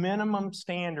some minimum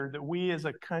standard that we as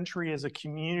a country, as a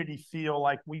community feel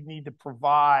like we need to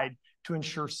provide to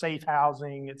ensure safe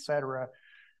housing, et cetera,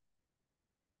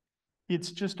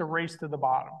 it's just a race to the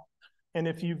bottom. And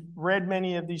if you've read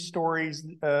many of these stories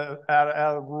out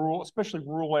of rural, especially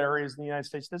rural areas in the United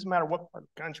States, doesn't matter what part of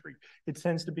the country, it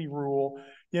tends to be rural,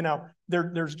 you know,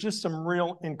 there's just some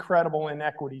real incredible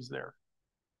inequities there.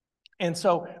 And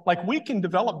so, like, we can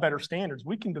develop better standards,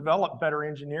 we can develop better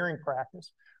engineering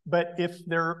practice, but if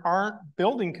there aren't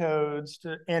building codes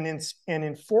and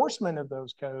enforcement of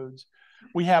those codes,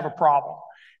 we have a problem.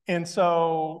 And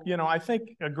so, you know, I think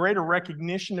a greater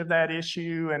recognition of that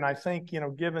issue, and I think, you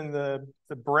know, given the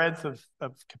breadth of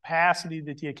capacity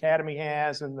that the Academy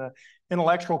has and the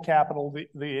intellectual capital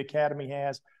the Academy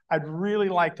has, I'd really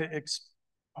like to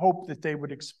hope that they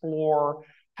would explore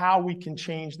how we can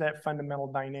change that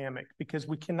fundamental dynamic, because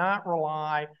we cannot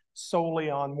rely solely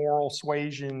on moral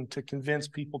suasion to convince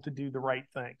people to do the right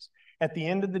things. At the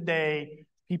end of the day,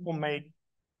 people make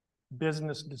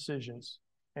business decisions,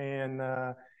 and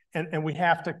we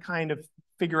have to kind of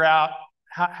figure out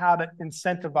how to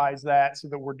incentivize that so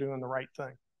that we're doing the right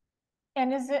thing.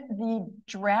 And is it the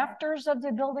drafters of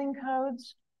the building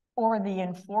codes or the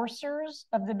enforcers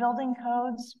of the building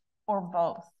codes, or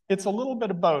both? It's a little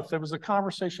bit of both. There was a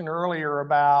conversation earlier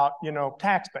about, you know,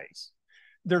 tax base.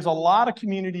 There's a lot of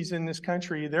communities in this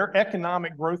country, their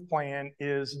economic growth plan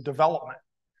is development.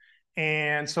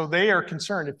 And so they are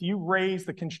concerned if you raise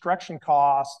the construction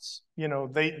costs, you know,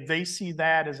 they see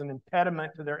that as an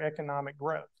impediment to their economic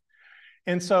growth.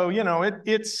 And so, you know,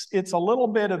 it's a little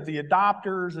bit of the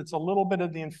adopters, it's a little bit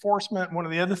of the enforcement. One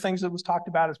of the other things that was talked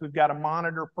about is we've got to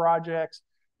monitor projects.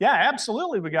 Yeah,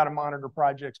 absolutely, we got to monitor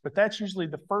projects, but that's usually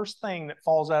the first thing that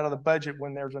falls out of the budget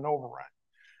when there's an overrun.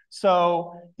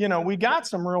 So, you know, we got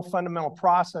some real fundamental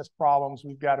process problems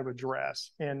we've got to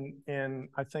address. And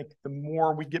I think the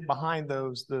more we get behind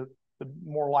those, the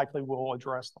more likely we'll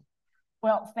address them.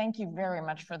 Well, thank you very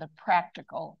much for the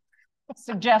practical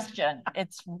suggestion.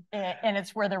 It's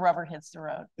where the rubber hits the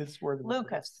road. It's where the rubber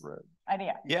hits the road.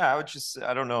 Idea. Yeah,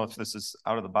 I don't know if this is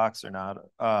out of the box or not,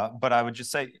 but I would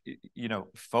just say, you know,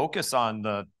 focus on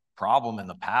the problem in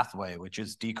the pathway, which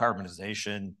is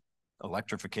decarbonization,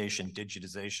 electrification,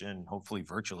 digitization, hopefully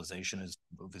virtualization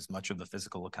of as much of the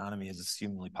physical economy as is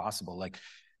humanly possible. Like,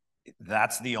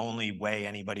 that's the only way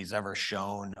anybody's ever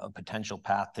shown a potential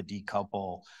path to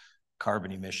decouple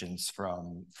carbon emissions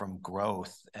from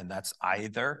growth. And that's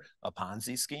either a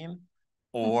Ponzi scheme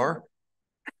or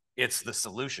it's the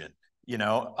solution, you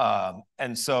know?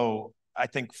 And so I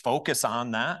think focus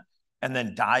on that and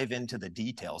then dive into the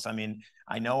details. I mean,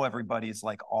 I know everybody's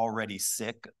like already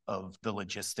sick of the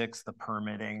logistics, the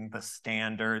permitting, the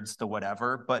standards, the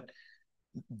whatever, but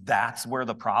that's where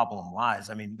the problem lies.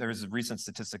 I mean, there's a recent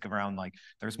statistic around like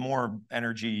there's more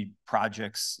energy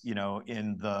projects, you know,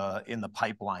 in the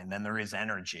pipeline than there is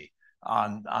energy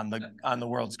on the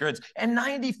world's grids, and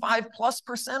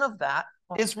 95+% of that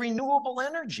is renewable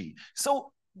energy.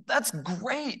 So that's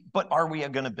great, but are we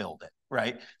going to build it,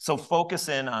 right? So focus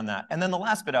in on that. And then the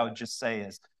last bit I would just say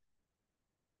is,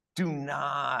 do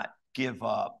not give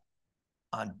up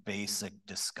on basic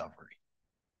discovery,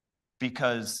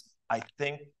 because I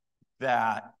think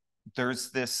that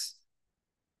there's this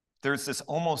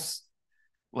almost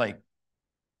like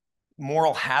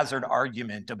moral hazard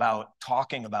argument about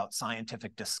talking about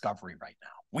scientific discovery right now.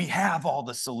 We have all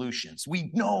the solutions.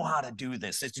 We know how to do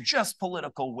this. It's just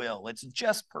political will. It's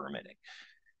just permitting.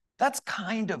 That's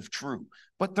kind of true,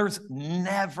 but there's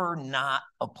never not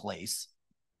a place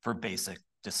for basic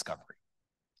discovery.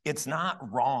 It's not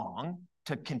wrong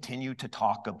to continue to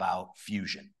talk about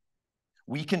fusion.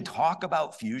 We can talk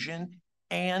about fusion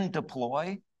and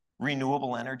deploy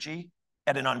renewable energy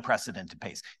at an unprecedented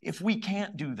pace. If we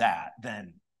can't do that,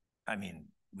 then, I mean,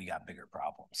 we got bigger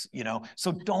problems, you know?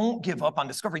 So don't give up on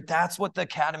discovery. That's what the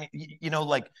Academy, you know,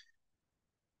 like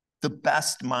the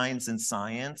best minds in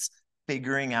science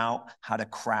figuring out how to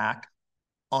crack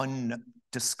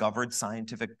undiscovered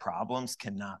scientific problems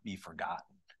cannot be forgotten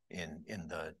in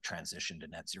the transition to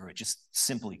net zero. It just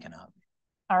simply cannot be.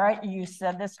 All right, you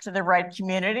said this to the right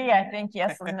community. I think,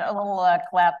 yes, a little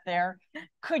clap there.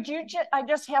 Could you I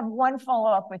just have one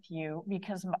follow-up with you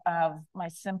because of my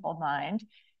simple mind.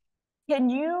 Can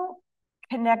you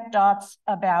connect dots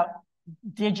about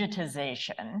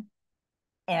digitization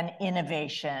and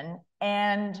innovation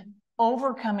and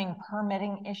overcoming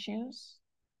permitting issues?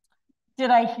 Did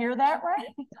I hear that right?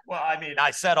 Well, I mean, I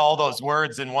said all those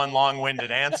words in one long-winded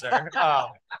answer.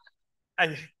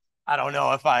 I don't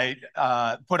know if I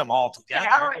put them all together.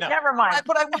 Okay, all right, never mind.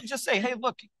 But I would just say, hey,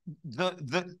 look,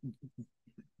 the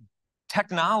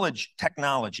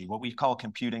technology, what we call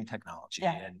computing technology,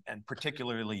 and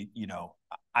particularly, you know,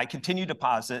 I continue to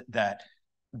posit that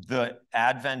the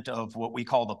advent of what we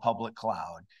call the public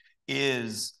cloud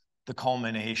is the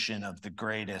culmination of the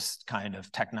greatest kind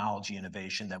of technology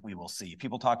innovation that we will see.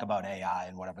 People talk about AI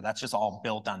and whatever. That's just all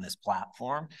built on this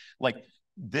platform. Like,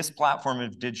 this platform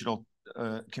of digital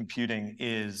computing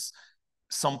is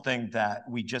something that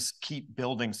we just keep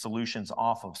building solutions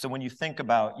off of. So when you think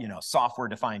about, you know,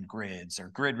 software-defined grids or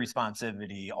grid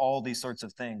responsivity, all these sorts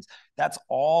of things, that's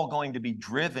all going to be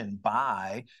driven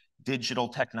by digital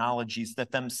technologies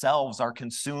that themselves are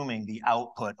consuming the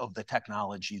output of the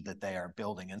technology that they are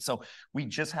building. And so we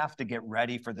just have to get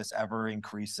ready for this ever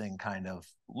increasing kind of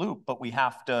loop, but we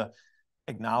have to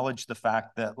acknowledge the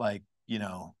fact that, like, you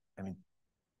know, I mean,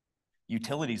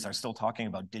 utilities are still talking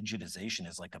about digitization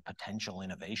as like a potential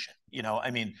innovation. You know,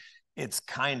 I mean, it's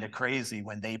kind of crazy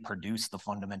when they produce the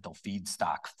fundamental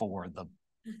feedstock for the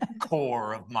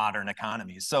core of modern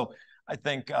economies. So I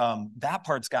think that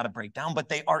part's got to break down, but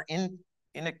they are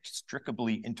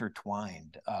inextricably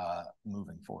intertwined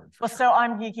moving forward. Well, so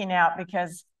I'm geeking out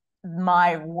because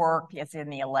my work is in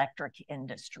the electric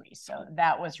industry. So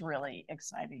that was really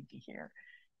exciting to hear.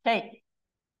 Kate.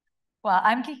 Well,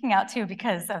 I'm geeking out too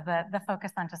because of the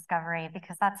focus on discovery,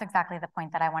 because that's exactly the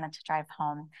point that I wanted to drive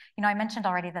home. You know, I mentioned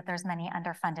already that there's many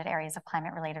underfunded areas of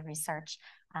climate-related research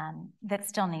that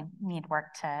still need work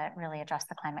to really address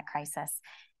the climate crisis.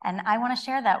 And I want to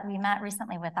share that we met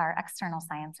recently with our external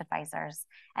science advisors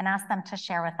and asked them to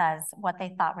share with us what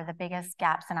they thought were the biggest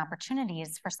gaps and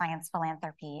opportunities for science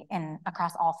philanthropy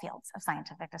across all fields of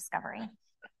scientific discovery.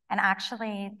 And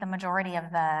actually, the majority of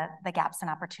the gaps and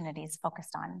opportunities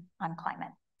focused on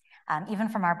climate, even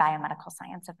from our biomedical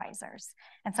science advisors.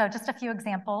 And so just a few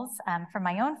examples from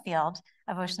my own field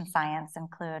of ocean science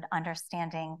include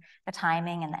understanding the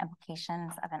timing and the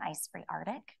implications of an ice-free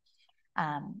Arctic,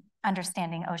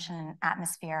 understanding ocean and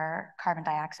atmosphere carbon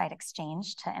dioxide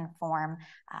exchange to inform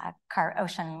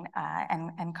ocean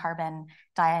and carbon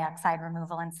dioxide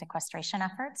removal and sequestration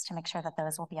efforts to make sure that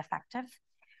those will be effective.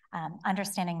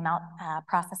 Understanding melt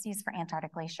processes for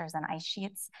Antarctic glaciers and ice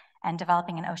sheets, and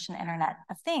developing an ocean internet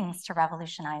of things to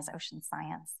revolutionize ocean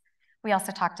science. We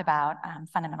also talked about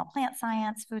fundamental plant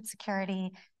science, food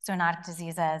security, zoonotic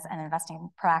diseases, and investing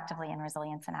proactively in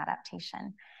resilience and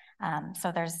adaptation.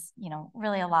 So there's, you know,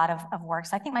 really a lot of work.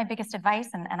 So I think my biggest advice,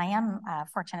 and I am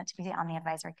fortunate to be on the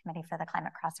advisory committee for the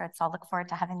Climate Crossroads, so I'll look forward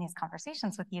to having these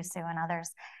conversations with you, Sue, and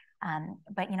others.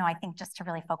 But, you know, I think just to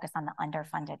really focus on the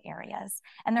underfunded areas.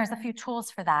 And there's a few tools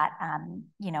for that,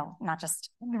 you know, not just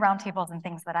roundtables and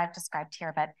things that I've described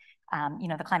here, but, you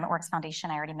know, the Climate Works Foundation,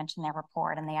 I already mentioned their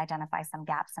report, and they identify some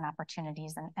gaps and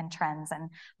opportunities and trends. And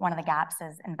one of the gaps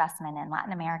is investment in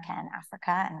Latin America and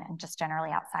Africa, and just generally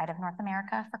outside of North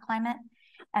America for climate.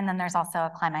 And then there's also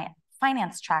a climate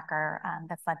finance tracker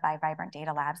that's led by Vibrant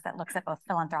Data Labs that looks at both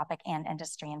philanthropic and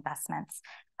industry investments.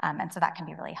 And so that can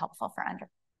be really helpful for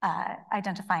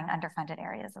identifying underfunded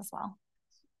areas as well.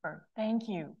 Super. Thank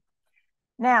you.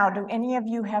 Now, do any of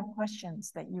you have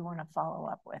questions that you want to follow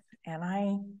up with? And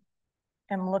I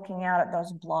am looking out at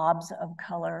those blobs of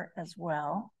color as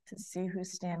well to see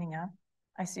who's standing up.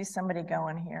 I see somebody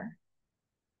going here.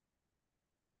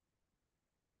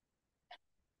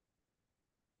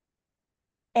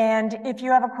 And if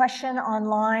you have a question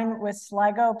online with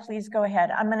Sligo, please go ahead.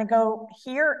 I'm going to go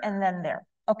here and then there.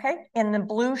 Okay? In the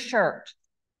blue shirt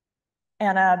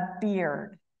and a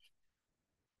beard.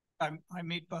 I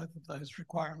meet both of those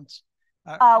requirements.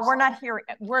 We're not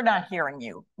hearing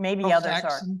you. Maybe Ross others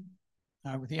Jackson,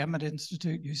 with the Emmett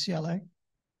Institute, UCLA.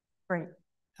 Great.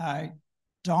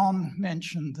 Don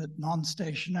mentioned that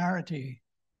non-stationarity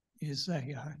is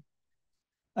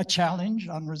a challenge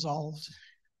unresolved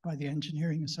by the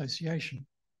Engineering Association.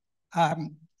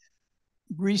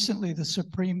 Recently, the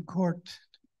Supreme Court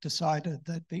decided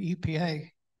that the EPA,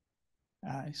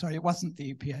 sorry, it wasn't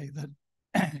the EPA,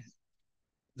 that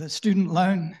the student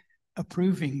loan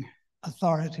approving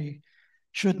authority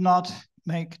should not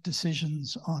make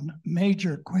decisions on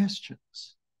major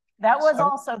questions. That was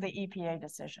also the EPA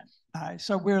decision.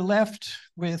 So we're left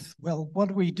with, well, what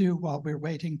do we do while we're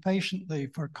waiting patiently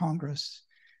for Congress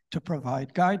to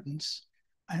provide guidance?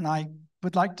 And I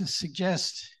would like to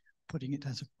suggest, putting it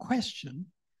as a question,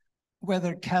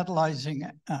 whether catalyzing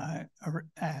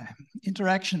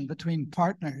interaction between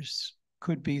partners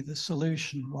could be the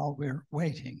solution while we're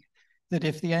waiting. That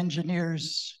if the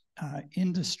engineers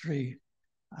industry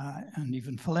and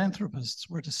even philanthropists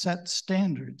were to set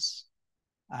standards,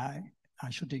 I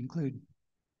should include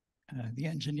the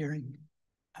engineering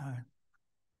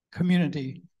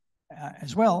community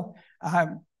as well,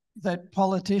 that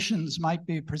politicians might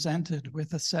be presented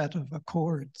with a set of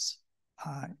accords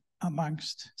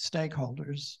amongst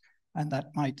stakeholders, and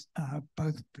that might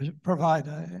both provide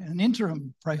an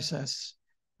interim process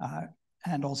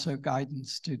and also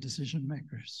guidance to decision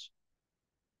makers.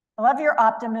 I love your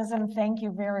optimism. Thank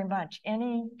you very much.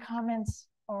 Any comments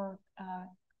or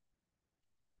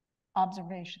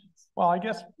observations? Well, I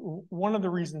guess one of the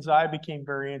reasons I became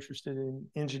very interested in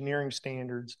engineering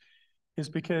standards is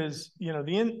because, you know,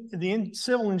 the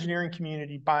civil engineering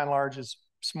community, by and large, is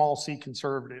small c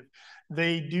conservative.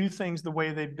 They do things the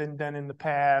way they've been done in the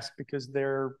past because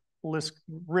they're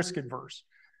risk adverse.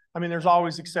 I mean, there's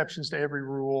always exceptions to every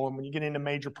rule, and when you get into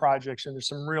major projects, and there's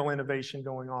some real innovation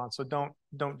going on, so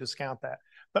don't discount that.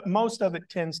 But most of it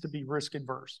tends to be risk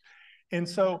adverse. And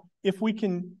so if we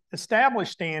can establish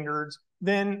standards,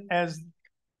 then as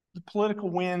the political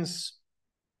winds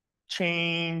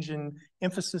change and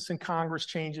emphasis in Congress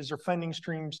changes or funding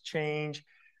streams change,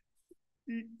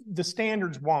 the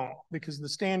standards won't, because the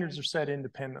standards are set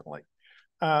independently.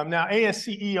 Now,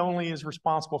 ASCE only is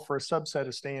responsible for a subset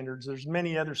of standards. There's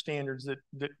many other standards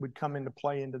that would come into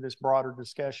play into this broader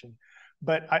discussion.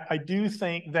 But I do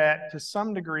think that to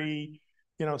some degree,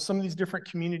 you know, some of these different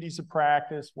communities of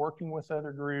practice, working with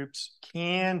other groups,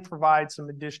 can provide some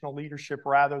additional leadership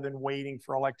rather than waiting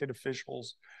for elected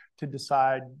officials to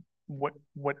decide what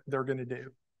they're going to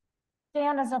do.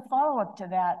 Dan, as a follow-up to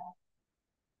that,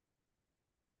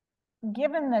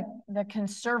 given the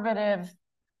conservative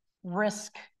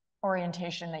risk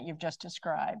orientation that you've just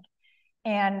described,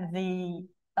 and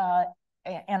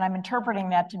and I'm interpreting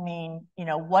that to mean, you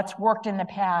know, what's worked in the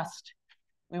past,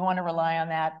 we want to rely on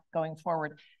that going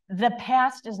forward. The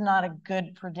past is not a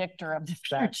good predictor of the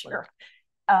future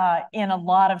in a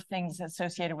lot of things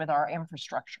associated with our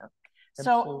infrastructure.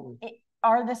 Absolutely. So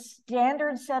are the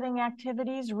standard setting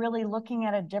activities really looking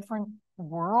at a different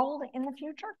world in the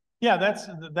future? Yeah,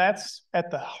 that's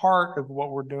at the heart of what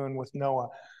we're doing with NOAA.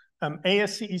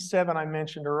 ASCE 7 I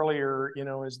mentioned earlier, you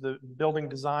know, is the building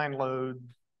design load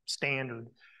standard.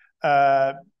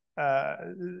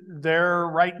 They're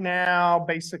right now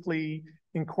basically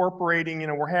incorporating, you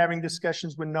know, we're having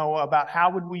discussions with NOAA about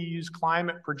how would we use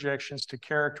climate projections to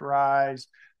characterize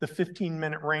the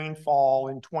 15-minute rainfall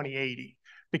in 2080.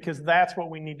 Because that's what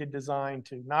we need to design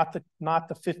to, not the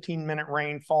 15-minute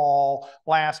rainfall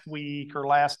last week or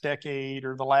last decade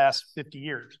or the last 50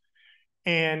 years.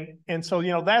 And so,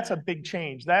 you know, that's a big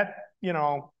change. That, you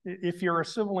know, if you're a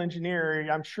civil engineer,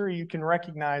 I'm sure you can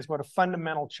recognize what a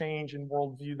fundamental change in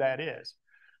worldview that is.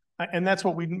 And that's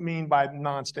what we mean by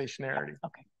non-stationarity.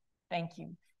 Okay, thank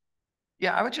you.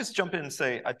 Yeah, I would just jump in and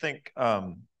say, I think,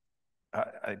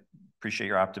 I appreciate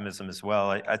your optimism as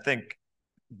well. I think,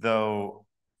 though,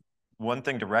 one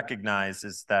thing to recognize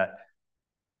is that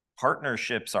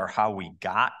partnerships are how we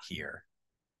got here.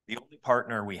 The only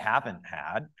partner we haven't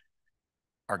had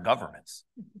are governments.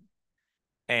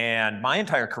 And my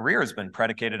entire career has been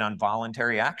predicated on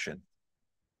voluntary action.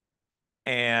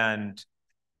 And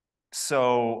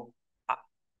so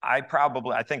I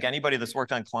think anybody that's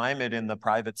worked on climate in the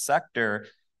private sector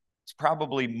is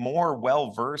probably more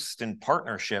well-versed in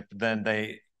partnership than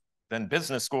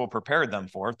business school prepared them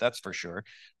for, that's for sure.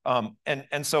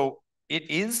 And so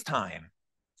it is time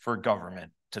for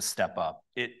government to step up.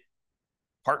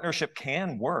 Partnership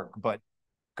can work, but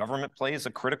government plays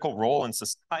a critical role in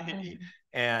society.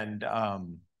 And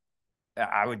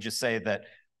I would just say that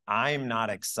I'm not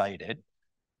excited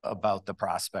about the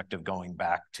prospect of going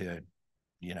back to,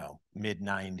 you know,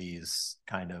 mid-90s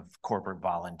kind of corporate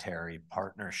voluntary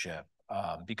partnership,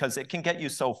 because it can get you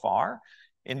so far.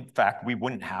 In fact, we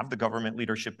wouldn't have the government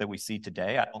leadership that we see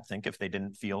today, I don't think, if they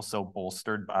didn't feel so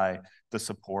bolstered by the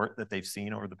support that they've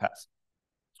seen over the past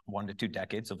 1 to 2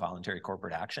 decades of voluntary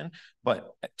corporate action. But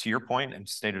to your point, and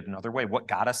stated another way, what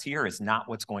got us here is not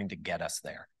what's going to get us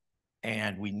there.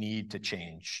 And we need to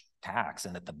change tax.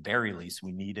 And at the very least,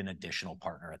 we need an additional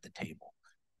partner at the table.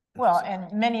 Well,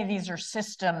 and many of these are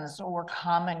systems or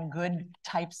common good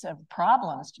types of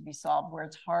problems to be solved, where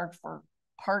it's hard for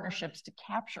partnerships to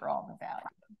capture all the value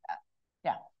of that.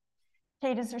 Yeah.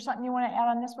 Kate, is there something you want to add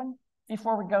on this one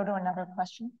before we go to another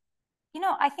question? You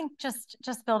know, I think just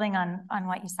building on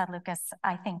what you said, Lucas,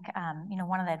 I think, you know,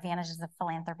 one of the advantages of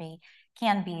philanthropy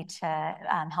can be to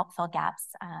help fill gaps.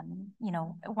 You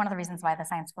know, one of the reasons why the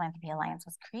Science Philanthropy Alliance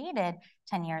was created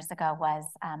 10 years ago was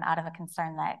out of a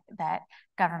concern that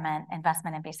government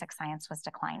investment in basic science was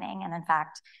declining. And in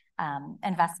fact,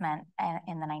 investment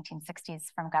in the 1960s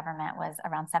from government was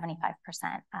around 75%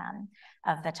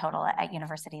 of the total at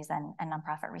universities and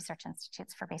nonprofit research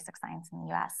institutes for basic science in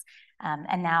the US.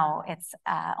 And now it's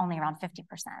only around 50%.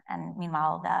 And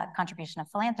meanwhile, the contribution of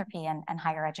philanthropy and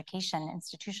higher education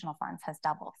institutional funds has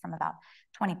doubled from about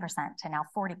 20% to now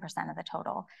 40% of the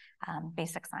total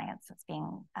basic science that's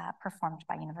being performed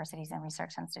by universities and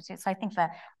research institutes. So I think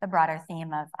the broader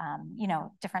theme of,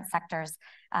 different sectors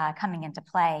coming into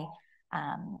play,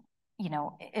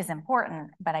 is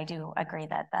important, but I do agree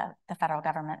that the federal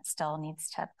government still needs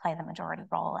to play the majority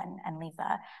role and leave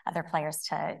the other players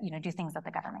to, do things that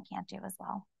the government can't do as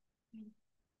well.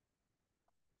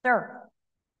 Sure.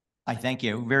 Hi, thank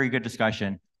you. Very good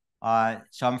discussion.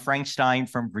 So I'm Frank Stein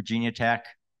from Virginia Tech,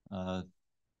 so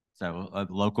a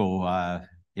local,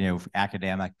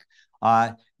 academic.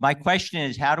 My question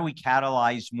is, how do we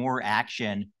catalyze more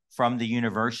action from the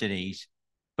universities,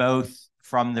 both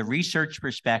from the research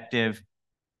perspective,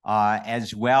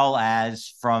 as well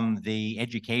as from the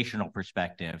educational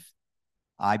perspective?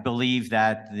 I believe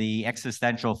that the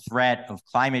existential threat of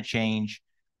climate change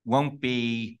won't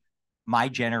be my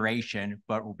generation,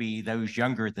 but will be those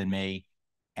younger than me.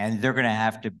 And they're going to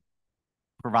have to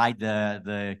provide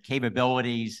the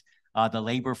capabilities, the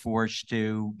labor force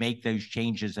to make those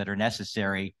changes that are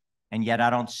necessary. And yet I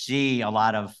don't see a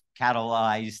lot of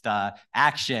catalyzed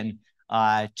action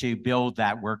to build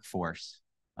that workforce.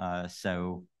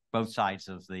 So both sides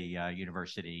of the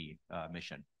university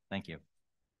mission. Thank you.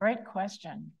 Great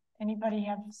question. Anybody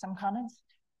have some comments?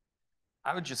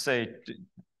 I would just say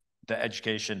the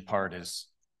education part is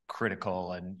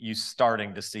critical, and you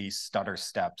starting to see stutter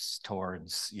steps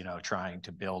towards, trying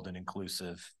to build an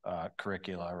inclusive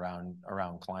curricula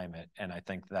around climate. And I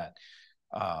think that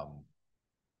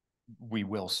we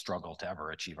will struggle to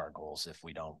ever achieve our goals if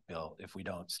we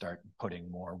don't start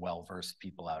putting more well-versed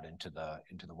people out into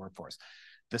the workforce.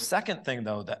 The second thing,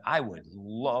 though, that I would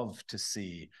love to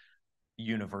see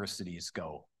universities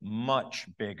go much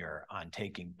bigger on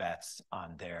taking bets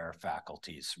on their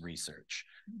faculty's research,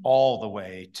 all the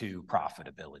way to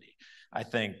profitability. I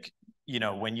think,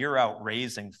 when you're out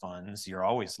raising funds, you're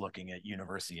always looking at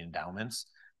university endowments.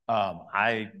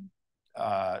 I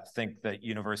think that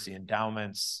university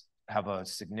endowments have a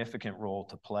significant role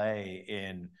to play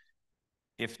in,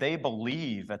 if they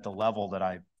believe at the level that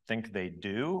I think they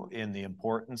do in the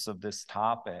importance of this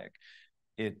topic,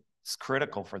 it's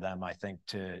critical for them, I think,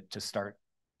 to start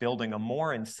building a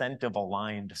more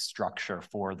incentive-aligned structure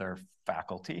for their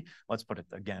faculty. Let's put it,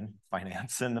 again,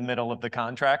 finance in the middle of the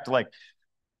contract. Like,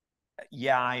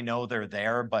 yeah, I know they're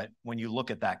there, but when you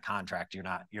look at that contract,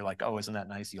 you're like, oh, isn't that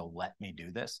nice? You'll let me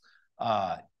do this.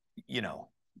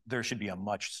 There should be a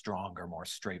much stronger, more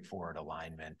straightforward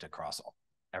alignment across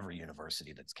every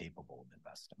university that's capable of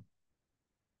investing.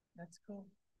 That's cool.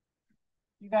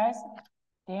 You guys?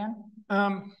 Dan?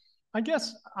 I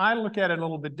guess I look at it a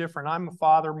little bit different. I'm a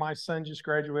father. My son just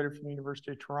graduated from the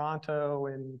University of Toronto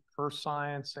in earth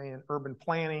science and urban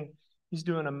planning. He's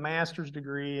doing a master's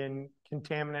degree in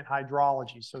contaminant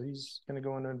hydrology, so he's going to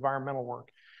go into environmental work.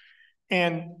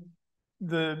 And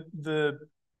the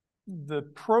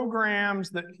programs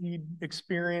that he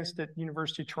experienced at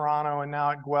University of Toronto and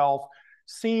now at Guelph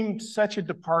seemed such a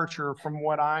departure from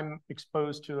what I'm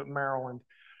exposed to at Maryland.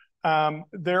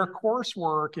 Their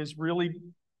coursework is really,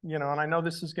 and I know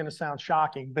this is going to sound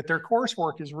shocking, but their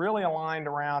coursework is really aligned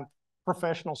around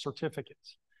professional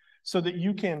certificates so that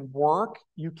you can work,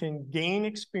 you can gain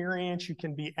experience, you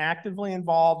can be actively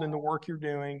involved in the work you're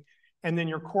doing, and then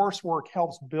your coursework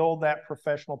helps build that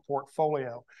professional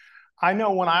portfolio. I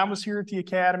know when I was here at the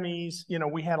academies,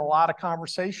 we had a lot of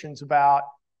conversations about,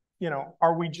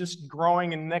 are we just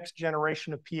growing a next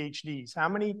generation of PhDs? How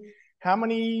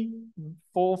many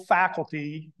full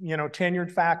faculty,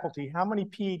 tenured faculty, how many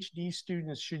PhD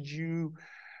students should you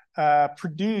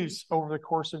produce over the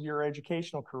course of your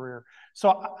educational career?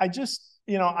 So I just,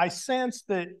 I sense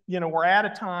that, we're at a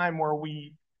time where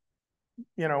we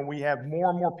have more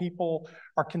and more people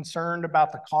are concerned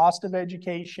about the cost of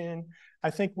education. I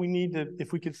think we need to,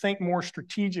 if we could think more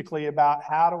strategically about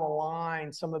how to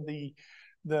align some of the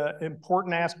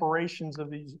important aspirations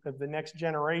of the next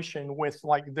generation with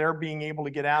their being able to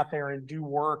get out there and do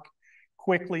work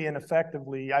quickly and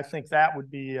effectively, I think that would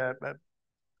be a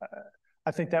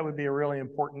really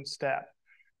important step.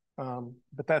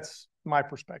 But that's my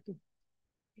perspective.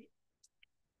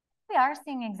 we are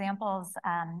seeing examples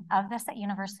of this at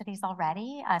universities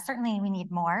already. Certainly we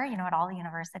need more, at all the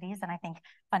universities. And I think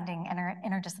funding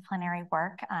interdisciplinary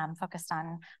work focused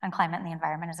on climate and the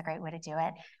environment is a great way to do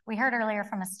it. We heard earlier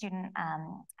from a student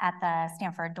at the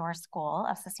Stanford Doerr School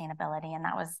of Sustainability, and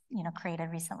that was, created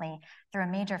recently through a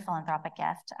major philanthropic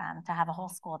gift to have a whole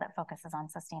school that focuses on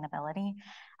sustainability.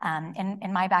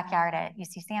 In my backyard at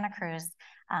UC Santa Cruz,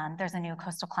 there's a new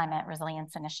coastal climate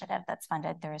resilience initiative that's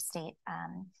funded through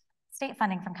state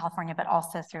funding from California, but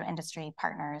also through industry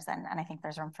partners. And I think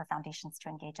there's room for foundations to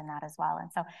engage in that as well.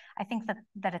 And so I think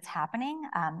that it's happening,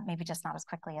 maybe just not as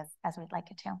quickly as we'd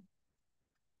like it to.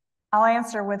 I'll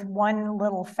answer with one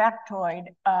little factoid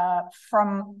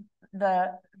from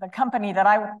the company that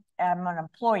I am an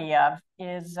employee of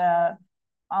is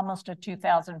almost a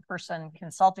 2,000 person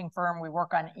consulting firm. We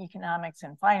work on economics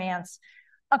and finance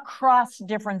across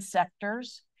different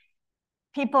sectors.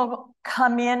 People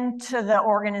come into the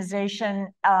organization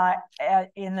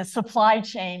in the supply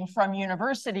chain from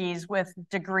universities with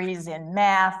degrees in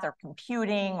math or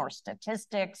computing or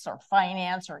statistics or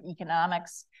finance or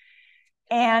economics.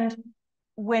 And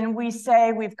when we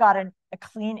say we've got a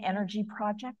clean energy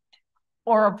project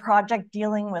or a project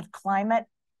dealing with climate,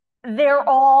 they're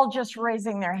all just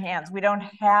raising their hands. We don't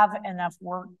have enough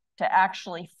work to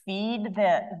actually feed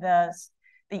the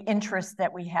interest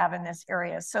that we have in this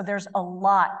area. So there's a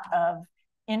lot of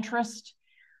interest.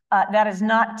 That is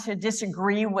not to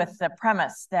disagree with the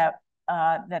premise that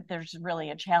there's really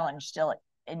a challenge still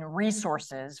in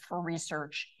resources for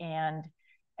research and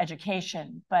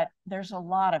education, but there's a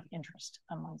lot of interest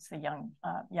amongst the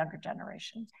younger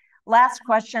generation. Last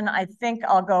question, I think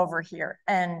I'll go over here,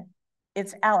 and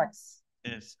it's Alex.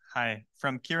 Yes, hi,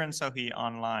 from Kiran Sohi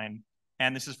online,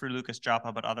 and this is for Lucas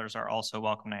Joppa, but others are also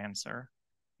welcome to answer.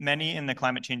 Many in the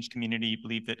climate change community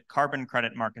believe that carbon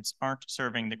credit markets aren't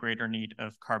serving the greater need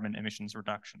of carbon emissions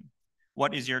reduction.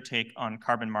 What is your take on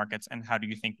carbon markets, and how do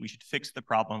you think we should fix the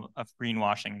problem of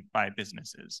greenwashing by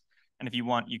businesses? And if you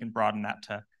want, you can broaden that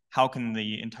to how can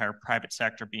the entire private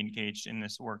sector be engaged in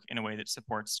this work in a way that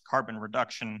supports carbon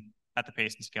reduction at the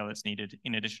pace and scale that's needed,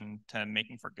 in addition to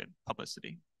making for good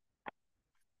publicity?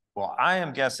 Well, I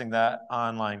am guessing that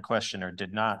online questioner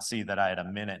did not see that I had a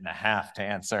minute and a half to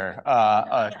answer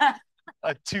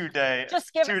a two-day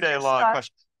long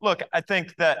question. Look, I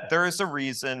think that there is a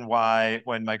reason why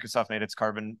when Microsoft made its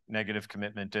carbon negative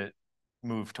commitment, it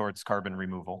moved towards carbon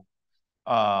removal.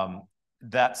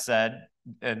 That said,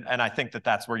 and I think that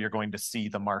that's where you're going to see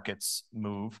the markets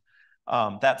move.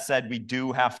 That said, we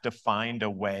do have to find a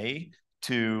way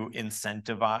to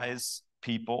incentivize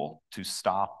people to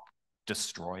stop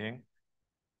destroying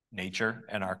nature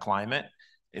and our climate.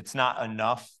 It's not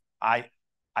enough.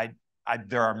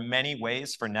 There are many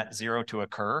ways for net zero to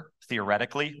occur,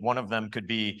 theoretically. One of them could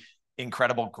be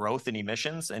incredible growth in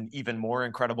emissions and even more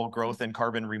incredible growth in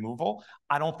carbon removal.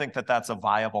 I don't think that that's a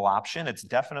viable option. It's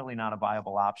definitely not a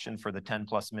viable option for the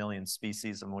 10+ million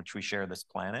species in which we share this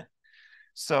planet.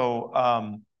 So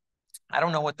I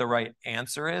don't know what the right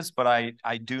answer is, but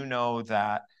I do know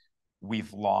that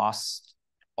we've lost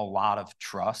a lot of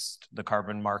trust. The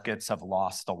carbon markets have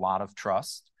lost a lot of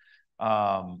trust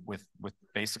with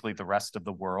basically the rest of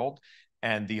the world.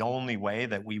 And the only way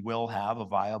that we will have a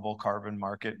viable carbon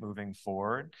market moving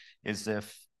forward is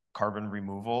if carbon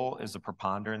removal is a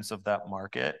preponderance of that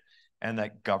market, and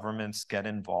that governments get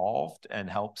involved and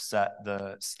help set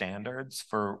the standards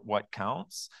for what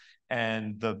counts.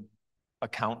 And the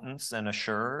accountants and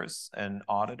assurers and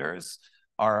auditors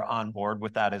are on board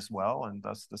with that as well, and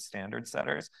thus the standard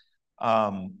setters.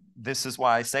 This is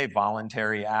why I say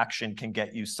voluntary action can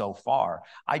get you so far.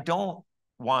 I don't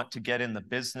want to get in the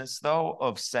business, though,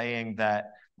 of saying that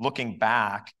looking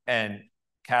back and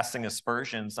casting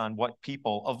aspersions on what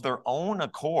people of their own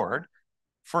accord,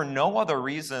 for no other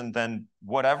reason than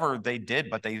whatever they did,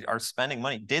 but they are spending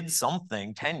money, did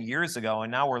something 10 years ago,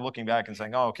 and now we're looking back and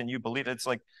saying, oh, can you believe it? It's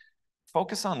like,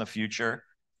 focus on the future.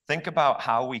 Think about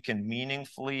how we can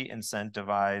meaningfully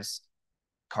incentivize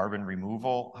carbon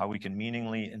removal, how we can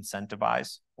meaningfully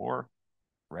incentivize or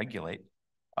regulate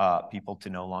people to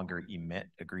no longer emit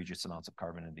egregious amounts of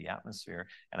carbon into the atmosphere.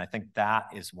 And I think that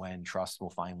is when trust will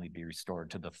finally be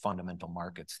restored to the fundamental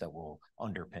markets that will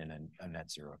underpin a net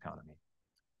zero economy.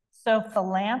 So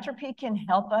philanthropy can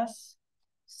help us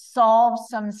solve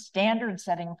some standard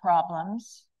setting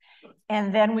problems,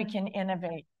 and then we can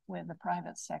innovate with the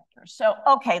private sector. So,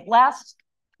 okay, last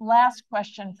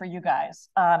question for you guys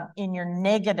in your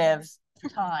negative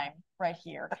time right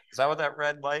here. Is that what that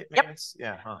red light means?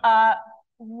 Yep. Yeah. Huh.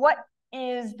 What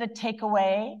is the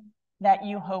takeaway that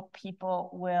you hope people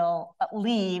will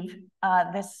leave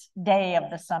this day of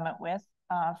the summit with?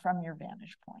 from your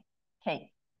vantage point. Kate.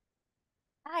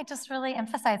 I just really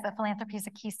emphasize that philanthropy is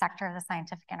a key sector of the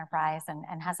scientific enterprise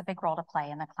and has a big role to play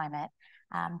in the climate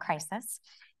crisis.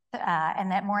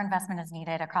 And that more investment is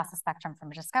needed across the spectrum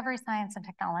from discovery science and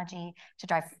technology to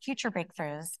drive future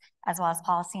breakthroughs, as well as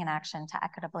policy and action to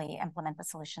equitably implement the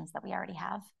solutions that we already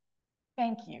have.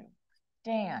 Thank you.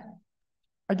 Dan.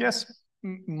 I guess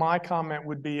my comment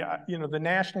would be, you know, the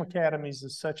National Academies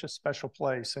is such a special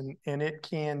place, and it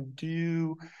can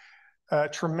do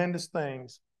tremendous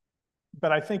things.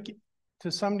 But I think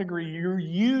to some degree,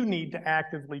 you need to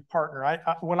actively partner.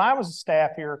 When I was a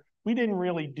staff here, we didn't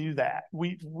really do that.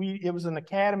 It was an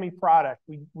academy product.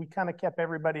 We kind of kept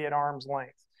everybody at arm's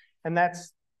length, and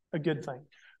that's a good thing.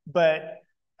 But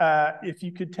if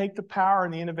you could take the power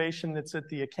and the innovation that's at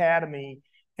the academy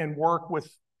and work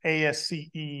with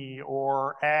ASCE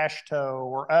or AASHTO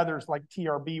or others like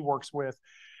TRB works with,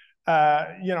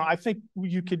 you know, I think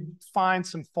you could find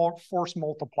some force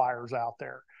multipliers out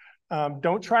there.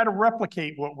 Don't try to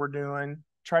replicate what we're doing.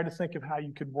 Try to think of how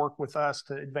you could work with us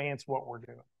to advance what we're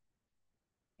doing.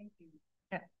 Thank you.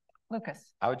 Yeah.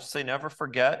 Lucas. I would just say never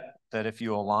forget that if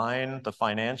you align the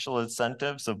financial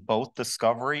incentives of both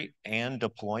discovery and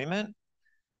deployment,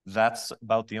 that's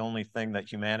about the only thing that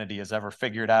humanity has ever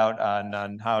figured out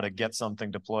on how to get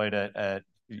something deployed at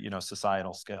you know,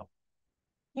 societal scale.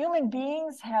 Human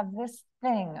beings have this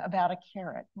thing about a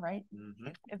carrot, right? Mm-hmm.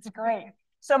 It's great.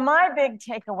 So my big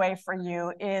takeaway for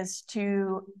you is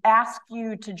to ask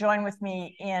you to join with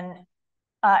me in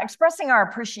expressing our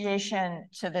appreciation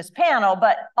to this panel,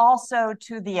 but also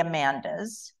to the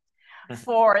Amandas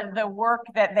for the work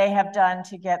that they have done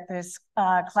to get this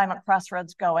Climate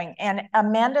Crossroads going. And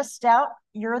Amanda Stout,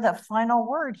 you're the final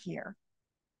word here.